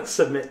folk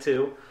submit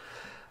to.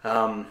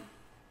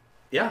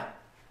 Yeah.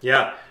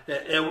 Yeah.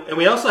 And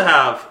we also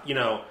have,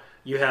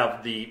 you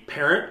have the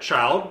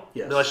parent-child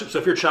relationship. So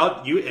if you're a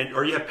child,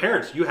 or you have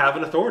parents, you have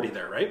an authority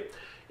there, right?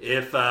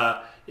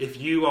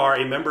 If you are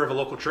a member of a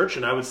local church,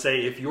 and I would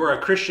say if you are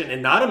a Christian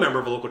and not a member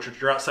of a local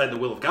church, you're outside the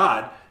will of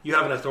God, you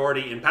have an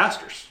authority in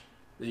pastors,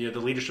 the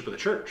leadership of the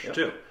church,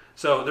 too.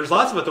 So there's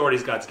lots of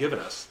authorities God's given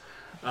us.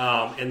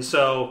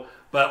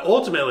 But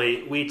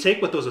ultimately, we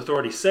take what those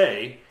authorities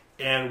say,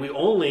 and we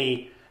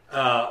only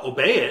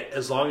obey it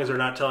as long as they're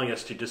not telling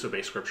us to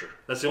disobey Scripture.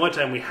 That's the only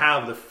time we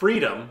have the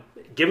freedom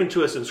given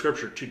to us in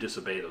Scripture to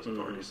disobey those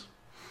authorities.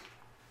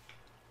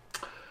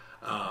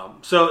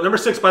 So, number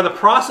 6, by the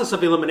process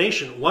of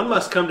elimination, one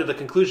must come to the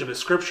conclusion that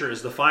Scripture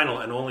is the final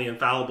and only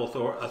infallible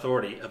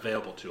authority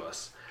available to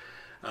us.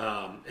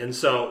 And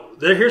so,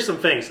 here's some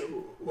things.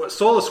 What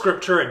sola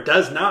scriptura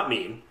does not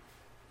mean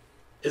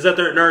is that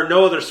there are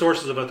no other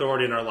sources of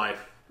authority in our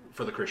life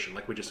for the Christian,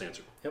 like we just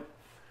answered. Yep.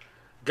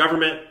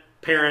 Government,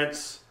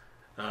 parents,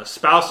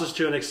 spouses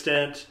to an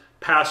extent,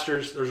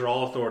 pastors, those are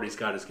all authorities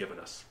God has given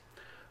us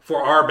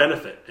for our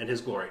benefit and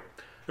His glory.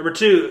 Number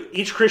 2,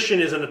 each Christian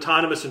is an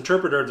autonomous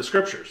interpreter of the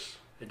Scriptures.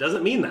 It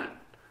doesn't mean that.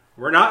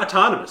 We're not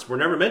autonomous. We're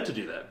never meant to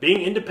do that.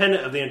 Being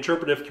independent of the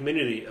interpretive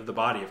community of the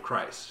body of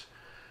Christ.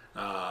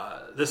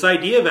 This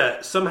idea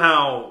that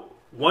somehow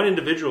one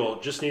individual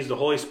just needs the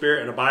Holy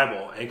Spirit and a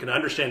Bible and can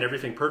understand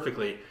everything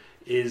perfectly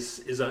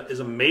is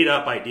a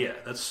made-up idea.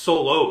 That's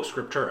solo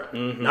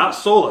scriptura, not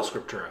sola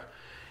scriptura.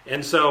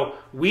 And so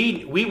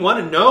we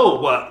want to know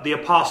what the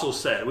apostles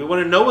said. We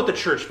want to know what the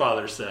church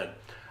fathers said.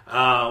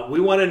 We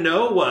want to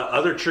know what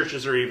other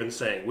churches are even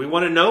saying. We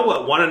want to know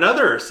what one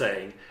another are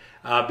saying.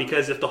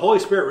 Because if the Holy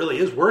Spirit really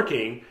is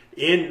working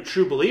in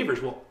true believers,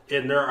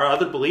 and there are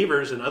other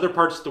believers in other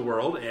parts of the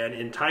world and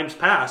in times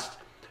past,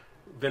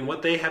 then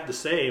what they have to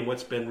say and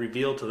what's been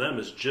revealed to them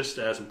is just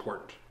as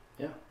important.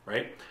 Yeah.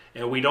 Right?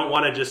 And we don't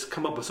want to just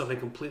come up with something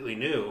completely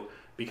new,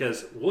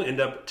 because we'll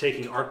end up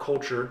taking our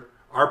culture,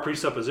 our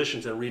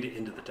presuppositions, and read it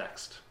into the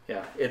text.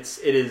 Yeah, it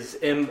is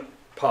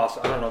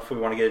impossible. I don't know if we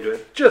want to get into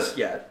it just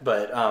yet,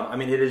 but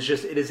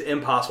it is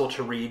impossible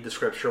to read the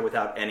Scripture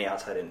without any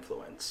outside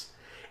influence.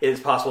 It is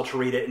possible to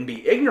read it and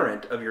be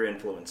ignorant of your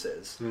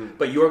influences,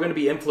 but you are going to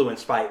be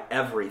influenced by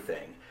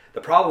everything. The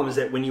problem is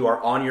that when you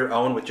are on your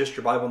own with just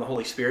your Bible and the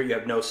Holy Spirit, you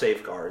have no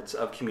safeguards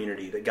of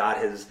community that God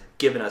has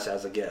given us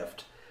as a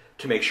gift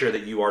to make sure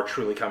that you are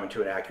truly coming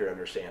to an accurate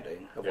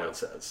understanding of what it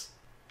says.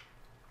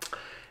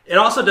 It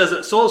also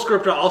doesn't. Sola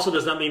Scriptura also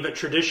does not mean that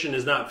tradition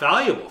is not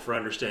valuable for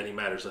understanding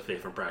matters of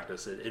faith and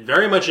practice. It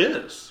very much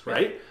is,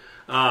 right?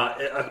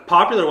 A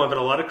popular one that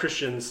a lot of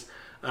Christians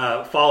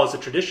follow as a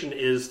tradition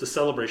is the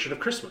celebration of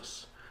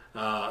Christmas.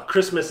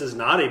 Christmas is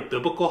not a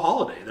biblical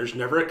holiday. There's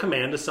never a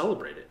command to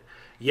celebrate it.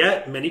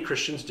 Yet many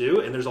Christians do,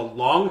 and there's a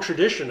long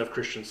tradition of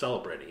Christians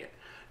celebrating it.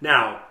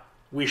 Now,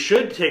 we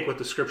should take what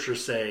the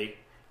Scriptures say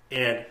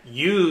and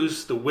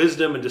use the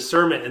wisdom and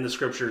discernment in the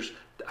Scriptures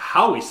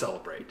how we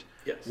celebrate.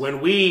 Yes.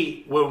 When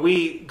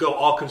we go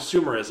all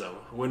consumerism,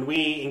 when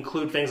we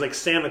include things like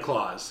Santa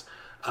Claus,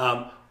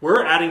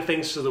 we're adding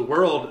things to the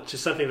world to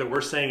something that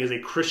we're saying is a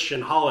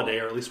Christian holiday,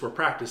 or at least we're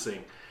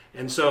practicing.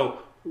 And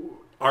so,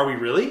 are we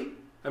really?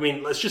 I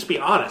mean, let's just be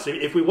honest.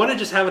 If we want to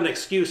just have an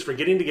excuse for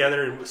getting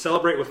together and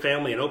celebrate with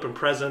family and open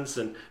presents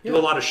and do a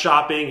lot of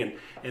shopping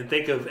and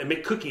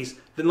make cookies,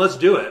 then let's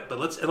do it. But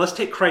let's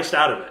take Christ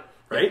out of it,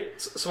 right?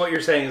 So what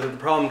you're saying is that the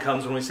problem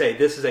comes when we say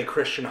this is a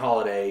Christian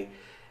holiday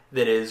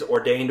that is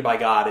ordained by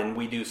God, and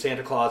we do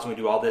Santa Claus and we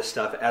do all this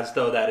stuff as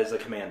though that is a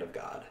command of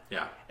God.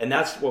 Yeah. And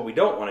that's what we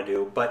don't want to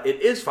do, but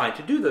it is fine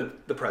to do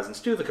the presents,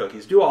 do the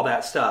cookies, do all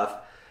that stuff,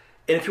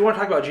 And if you want to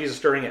talk about Jesus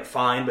during it,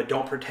 fine, but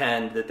don't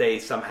pretend that they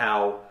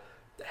somehow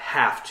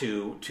have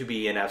to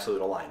be in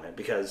absolute alignment,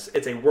 because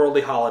it's a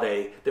worldly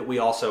holiday that we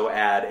also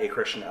add a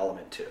Christian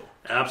element to.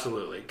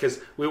 Absolutely, because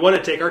we want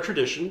to take our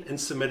tradition and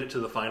submit it to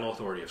the final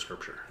authority of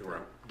Scripture, where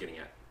I'm getting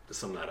at, to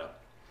sum that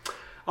up.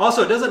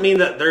 Also, it doesn't mean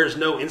that there's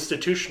no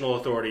institutional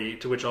authority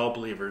to which all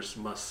believers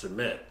must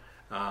submit.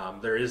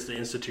 There is the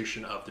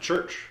institution of the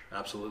church,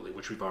 absolutely,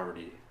 which we've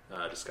already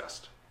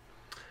discussed.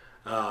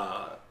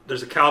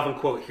 There's a Calvin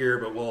quote here,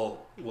 but we'll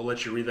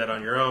let you read that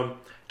on your own.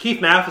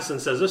 Keith Matheson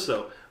says this,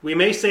 though: "We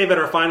may say that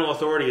our final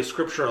authority is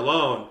Scripture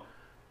alone,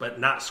 but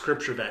not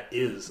Scripture that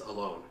is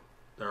alone.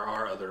 There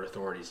are other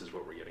authorities," is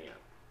what we're getting at.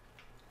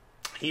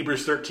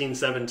 Hebrews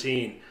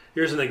 13:17.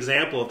 Here's an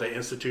example of the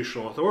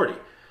institutional authority.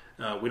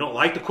 We don't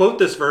like to quote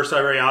this verse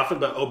very often,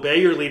 but obey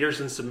your leaders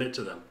and submit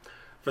to them,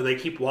 for they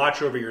keep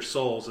watch over your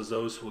souls as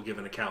those who will give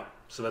an account,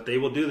 so that they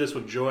will do this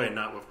with joy and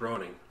not with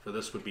groaning, for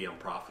this would be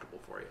unprofitable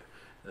for you.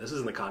 And this is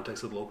in the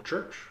context of the local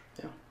church.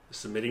 Yeah.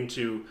 Submitting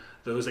to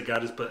those that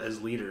God has put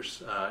as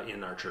leaders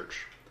in our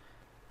church.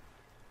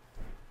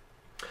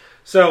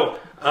 So,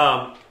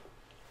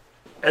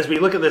 as we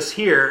look at this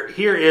here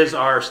is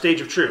our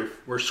stage of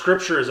truth, where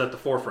Scripture is at the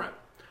forefront.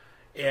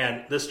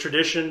 And this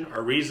tradition,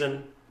 our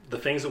reason, the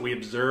things that we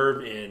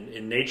observe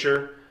in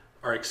nature,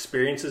 our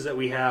experiences that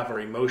we have, our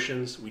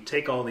emotions, we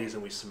take all these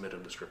and we submit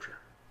them to Scripture,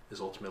 is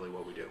ultimately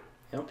what we do.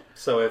 Yep.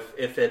 So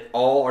if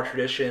all our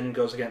tradition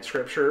goes against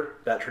Scripture,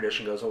 that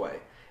tradition goes away.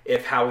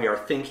 If how we are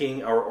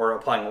thinking or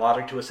applying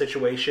logic to a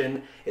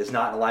situation is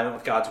not in alignment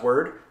with God's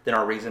Word, then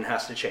our reason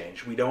has to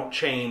change. We don't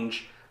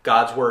change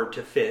God's Word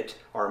to fit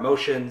our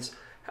emotions,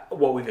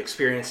 what we've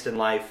experienced in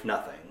life,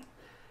 nothing.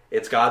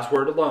 It's God's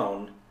Word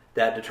alone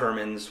that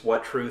determines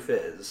what truth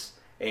is,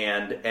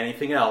 and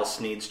anything else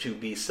needs to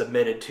be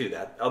submitted to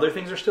that. Other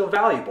things are still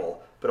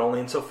valuable, but only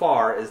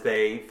insofar as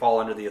they fall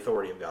under the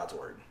authority of God's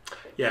Word.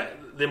 Yeah,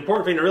 the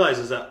important thing to realize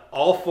is that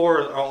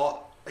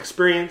all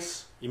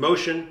experience,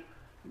 emotion,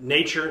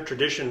 nature,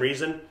 tradition,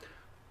 reason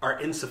are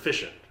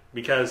insufficient,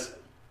 because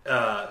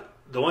the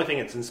only thing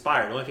that's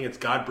inspired, the only thing that's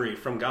God-breathed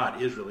from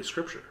God is really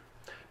Scripture.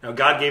 Now,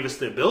 God gave us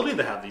the ability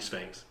to have these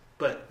things,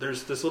 but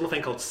there's this little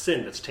thing called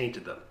sin that's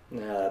tainted them.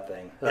 Yeah, that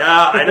thing.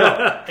 Yeah, I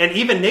know. And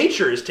even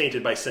nature is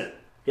tainted by sin.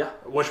 Yeah.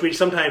 Which we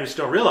sometimes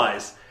don't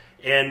realize,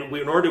 and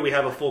nor do we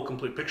have a full,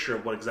 complete picture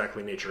of what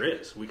exactly nature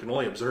is. We can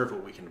only observe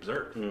what we can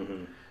observe.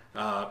 Mm-hmm.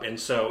 And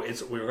so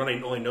we're going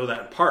to only know that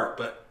in part,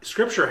 but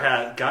Scripture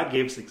God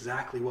gave us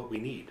exactly what we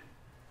need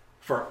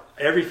for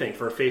everything,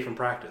 for faith and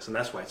practice, and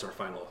that's why it's our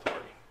final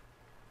authority.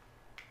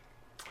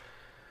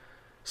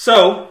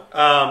 So,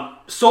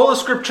 sola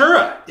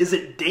scriptura, is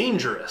it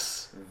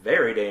dangerous?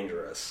 Very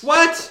dangerous.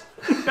 What?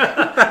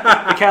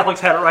 The Catholics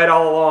had it right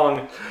all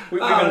along.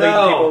 We've been leading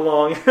people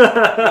along.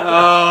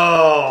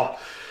 Oh.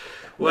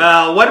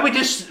 Well, why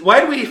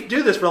did we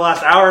do this for the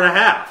last hour and a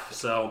half?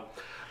 So,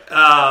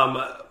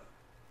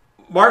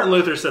 Martin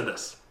Luther said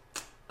this: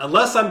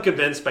 "Unless I'm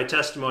convinced by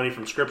testimony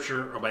from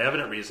Scripture or by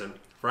evident reason,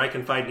 for I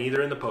confide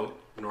neither in the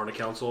Pope nor in a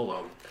council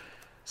alone,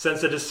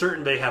 since it is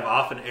certain they have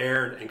often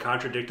erred and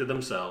contradicted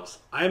themselves,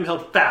 I am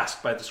held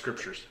fast by the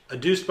Scriptures,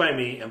 adduced by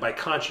me, and by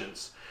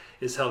conscience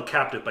is held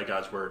captive by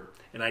God's word,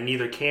 and I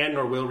neither can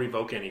nor will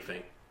revoke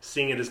anything,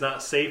 seeing it is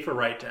not safe or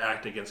right to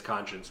act against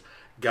conscience.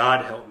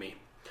 God help me."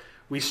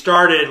 We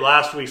started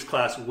last week's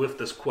class with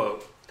this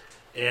quote,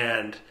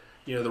 and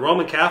the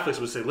Roman Catholics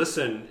would say,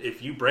 listen,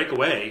 if you break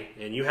away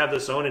and you have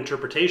this own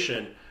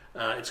interpretation,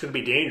 it's going to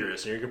be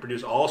dangerous, and you're going to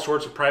produce all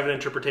sorts of private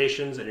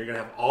interpretations, and you're going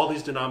to have all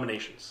these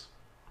denominations.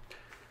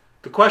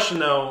 The question,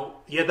 though,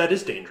 yeah, that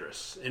is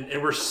dangerous,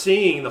 and we're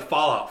seeing the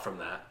fallout from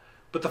that.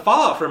 But the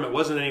fallout from it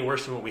wasn't any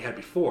worse than what we had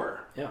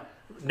before. Yeah.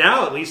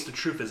 Now, at least, the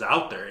truth is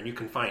out there, and you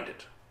can find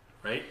it,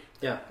 right?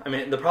 Yeah. I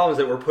mean, the problem is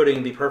that we're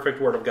putting the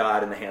perfect Word of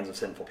God in the hands of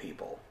sinful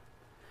people.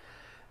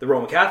 The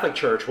Roman Catholic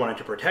Church wanted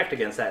to protect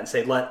against that and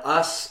say, let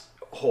us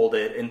hold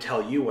it and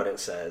tell you what it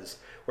says,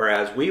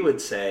 whereas we would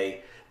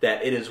say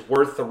that it is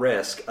worth the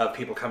risk of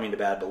people coming to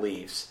bad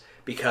beliefs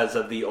because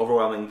of the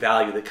overwhelming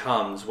value that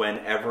comes when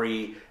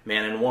every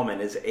man and woman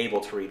is able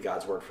to read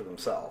God's Word for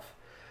themselves.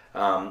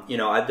 There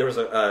was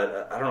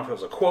I don't know if it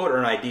was a quote or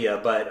an idea,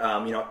 but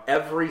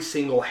every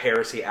single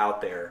heresy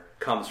out there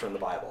comes from the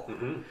Bible.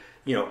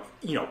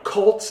 Mm-hmm.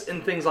 Cults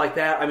and things like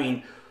that. I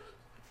mean,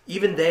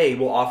 even they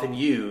will often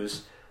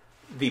use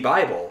the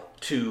Bible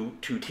to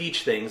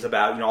teach things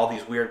about all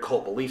these weird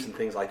cult beliefs and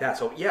things like that.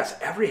 So yes,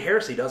 every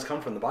heresy does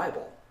come from the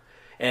Bible,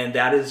 and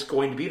that is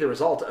going to be the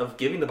result of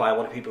giving the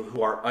Bible to people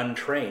who are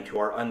untrained, who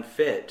are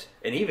unfit,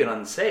 and even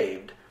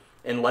unsaved,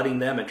 and letting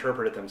them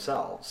interpret it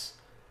themselves.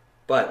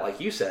 But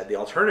like you said, the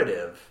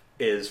alternative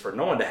is for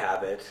no one to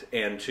have it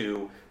and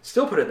to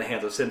still put it in the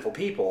hands of sinful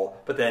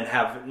people, but then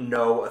have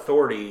no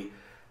authority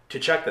to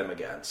check them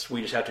against.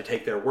 We just have to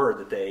take their word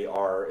that they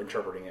are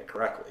interpreting it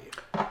correctly.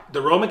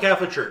 The Roman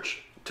Catholic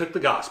Church took the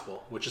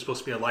gospel, which is supposed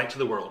to be a light to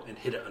the world, and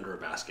hid it under a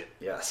basket.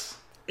 Yes.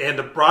 And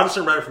the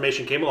Protestant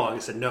Reformation came along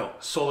and said, no,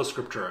 sola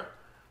scriptura.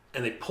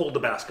 And they pulled the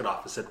basket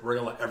off and said, we're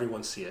going to let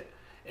everyone see it.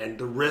 And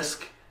the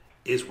risk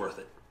is worth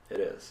it. It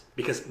is.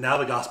 Because now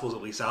the gospel is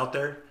at least out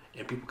there,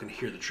 and people can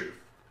hear the truth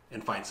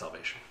and find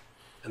salvation.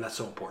 And that's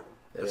so important.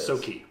 That's so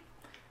key.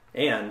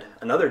 And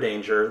another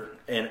danger,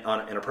 in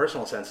a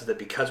personal sense, is that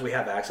because we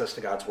have access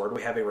to God's Word,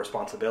 we have a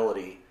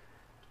responsibility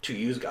to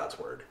use God's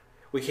Word.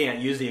 We can't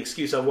use the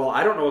excuse of, well,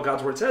 I don't know what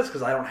God's Word says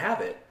because I don't have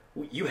it.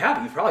 You have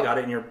it. You've probably got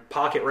it in your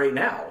pocket right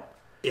now.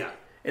 Yeah.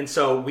 And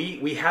so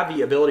we have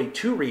the ability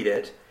to read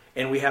it,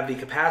 and we have the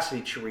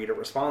capacity to read it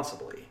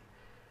responsibly.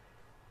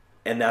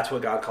 And that's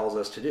what God calls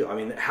us to do. I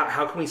mean,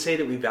 how can we say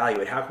that we value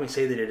it? How can we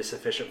say that it is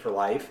sufficient for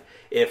life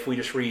if we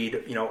just read,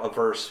 a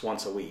verse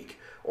once a week?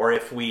 Or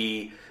if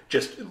we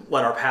just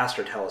let our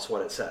pastor tell us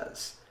what it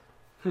says?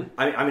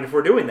 I mean, if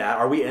we're doing that,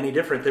 are we any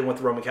different than what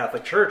the Roman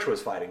Catholic Church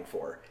was fighting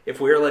for?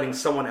 If we are letting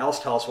someone else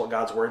tell us what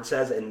God's Word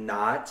says and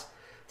not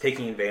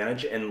taking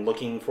advantage and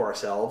looking for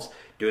ourselves,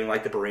 doing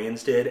like the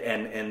Bereans did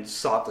and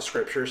sought the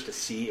Scriptures to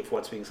see if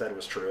what's being said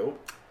was true?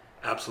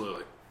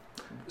 Absolutely.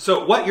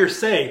 So what you're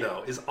saying,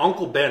 though, is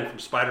Uncle Ben from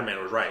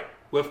Spider-Man was right.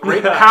 With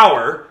great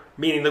power,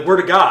 meaning the Word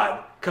of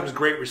God, comes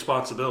great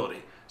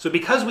responsibility. So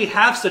because we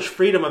have such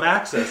freedom of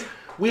access,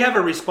 we have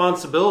a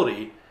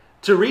responsibility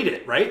to read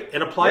it, right?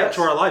 And apply it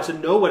to our lives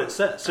and know what it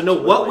says. To know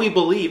what we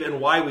believe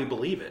and why we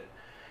believe it.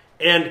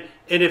 And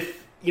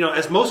if,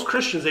 as most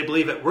Christians, they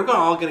believe it, we're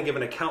all going to give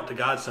an account to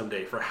God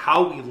someday for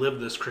how we live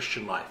this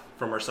Christian life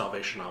from our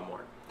salvation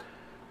onward.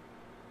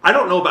 I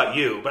don't know about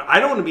you, but I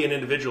don't want to be an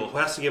individual who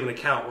has to give an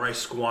account where I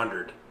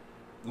squandered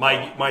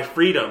my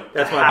freedom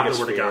to have the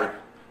Word of God.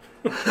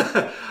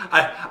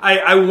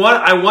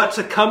 I want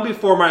to come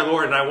before my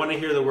Lord, and I want to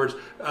hear the words,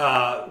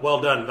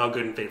 well done, thou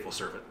good and faithful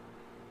servant.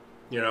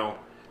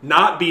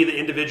 Not be the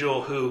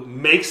individual who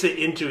makes it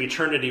into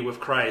eternity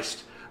with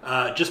Christ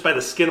just by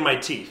the skin of my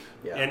teeth.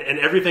 Yeah. And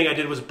everything I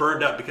did was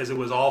burned up because it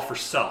was all for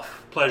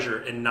self-pleasure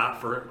and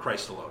not for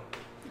Christ alone.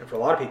 And for a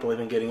lot of people,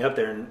 even getting up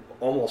there and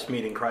almost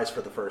meeting Christ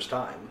for the first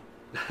time.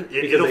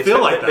 It'll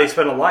feel like that. They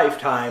spend a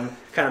lifetime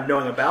kind of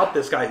knowing about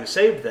this guy who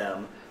saved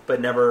them,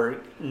 but never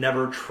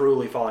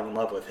truly falling in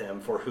love with him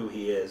for who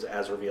he is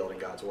as revealed in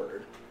God's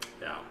Word.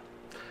 Yeah.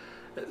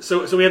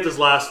 So we have this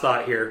last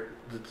thought here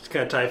to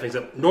kind of tie things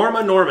up.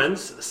 Norma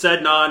normans,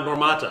 sed non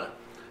normata.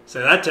 Say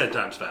that 10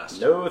 times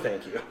fast. No,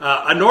 thank you.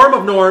 A norm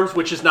of norms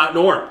which is not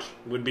normed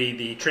would be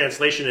the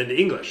translation into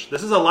English.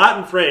 This is a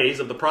Latin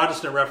phrase of the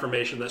Protestant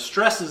Reformation that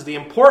stresses the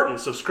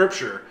importance of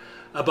Scripture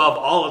above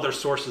all other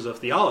sources of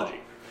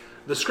theology.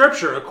 The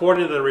Scripture,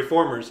 according to the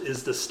Reformers,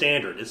 is the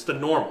standard. It's the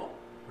normal,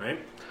 right?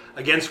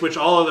 Against which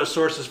all other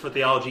sources for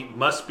theology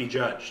must be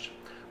judged.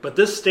 But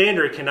this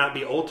standard cannot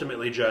be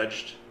ultimately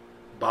judged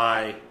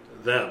by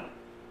them.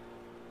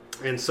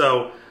 And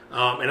so,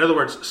 in other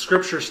words,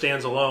 Scripture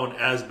stands alone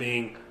as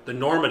being the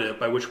normative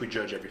by which we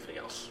judge everything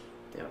else.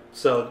 Yeah.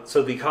 So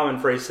the common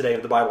phrase today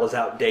of the Bible is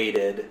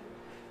outdated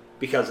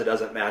because it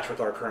doesn't match with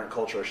our current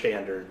cultural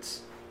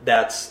standards.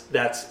 That's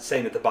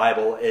saying that the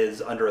Bible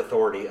is under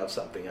authority of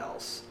something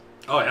else.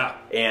 Oh, yeah.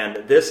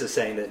 And this is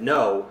saying that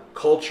no,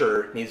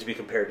 culture needs to be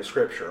compared to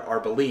Scripture. Our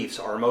beliefs,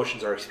 our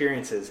emotions, our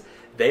experiences,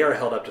 they are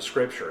held up to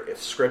Scripture.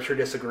 If Scripture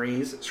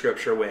disagrees,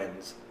 Scripture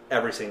wins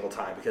every single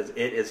time because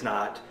it is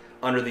not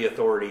under the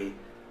authority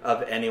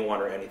of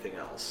anyone or anything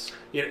else.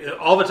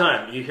 All the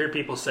time you hear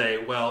people say,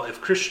 well, if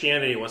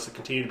Christianity wants to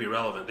continue to be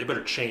relevant, they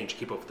better change,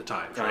 keep up with the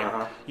times, right?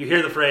 Uh-huh. You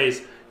hear the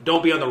phrase,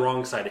 don't be on the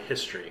wrong side of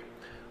history.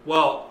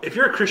 Well, if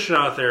you're a Christian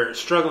out there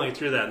struggling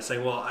through that and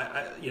saying, well,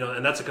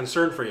 and that's a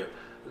concern for you,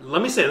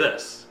 let me say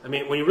this. I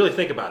mean, when you really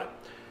think about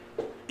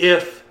it,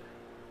 if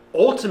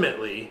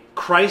ultimately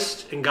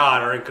Christ and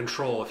God are in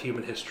control of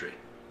human history,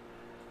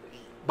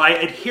 by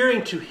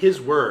adhering to His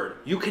Word,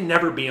 you can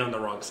never be on the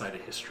wrong side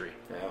of history.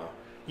 Yeah.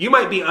 You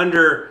might be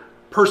under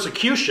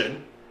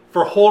persecution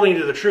for holding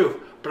to the truth,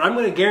 but I'm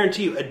going to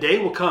guarantee you a day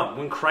will come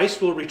when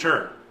Christ will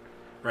return,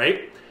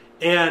 right?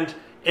 And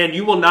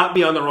you will not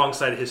be on the wrong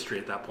side of history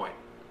at that point.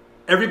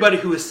 Everybody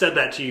who has said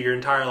that to you your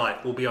entire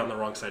life will be on the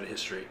wrong side of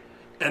history.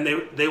 And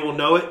they will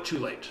know it too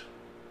late.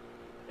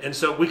 And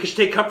so we should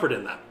take comfort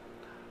in that.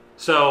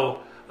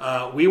 So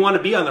we want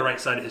to be on the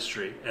right side of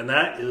history, and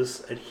that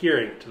is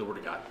adhering to the Word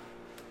of God.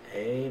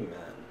 Amen.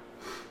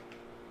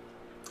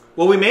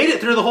 Well, we made it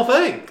through the whole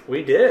thing.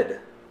 We did.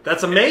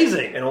 That's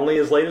amazing. And only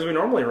as late as we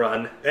normally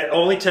run. And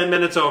only 10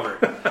 minutes over.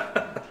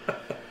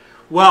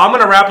 Well, I'm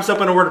going to wrap us up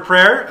in a word of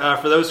prayer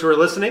for those who are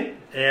listening.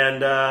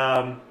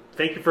 And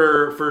thank you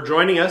for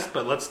joining us,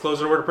 but let's close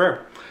in a word of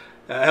prayer.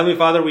 Heavenly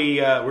Father,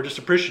 we're just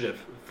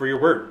appreciative for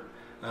your word.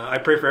 I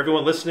pray for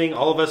everyone listening,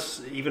 all of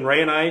us, even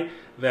Ray and I,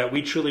 that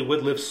we truly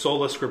would live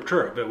sola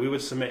scriptura, that we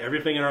would submit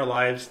everything in our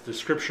lives to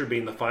Scripture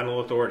being the final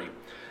authority.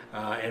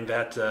 And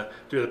that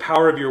through the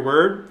power of your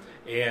word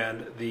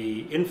and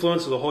the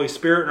influence of the Holy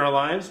Spirit in our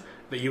lives,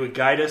 that you would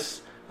guide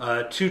us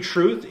to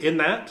truth in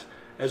that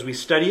as we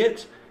study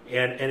it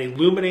and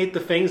illuminate the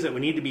things that we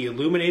need to be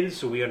illuminated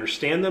so we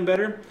understand them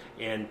better,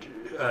 and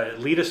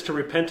lead us to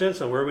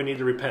repentance and where we need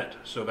to repent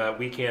so that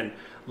we can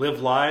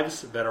live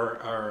lives that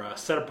are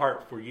set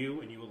apart for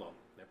you and you alone.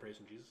 I praise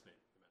in Jesus' name.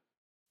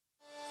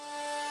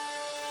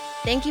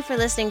 Amen. Thank you for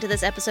listening to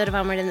this episode of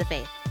Onward in the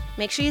Faith.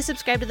 Make sure you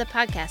subscribe to the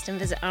podcast and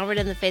visit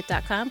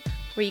onwardinthefaith.com,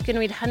 where you can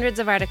read hundreds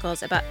of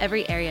articles about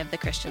every area of the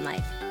Christian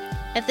life.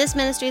 If this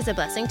ministry is a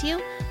blessing to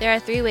you, there are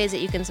 3 ways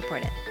that you can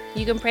support it.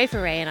 You can pray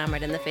for Ray and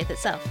Onward in the Faith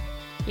itself.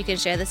 You can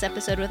share this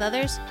episode with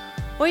others,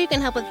 or you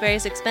can help with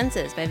various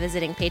expenses by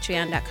visiting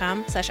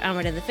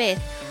patreon.com/onwardinthefaith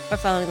or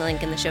following the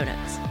link in the show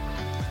notes.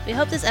 We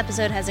hope this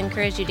episode has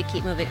encouraged you to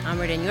keep moving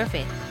onward in your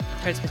faith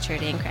towards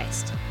maturity in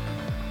Christ.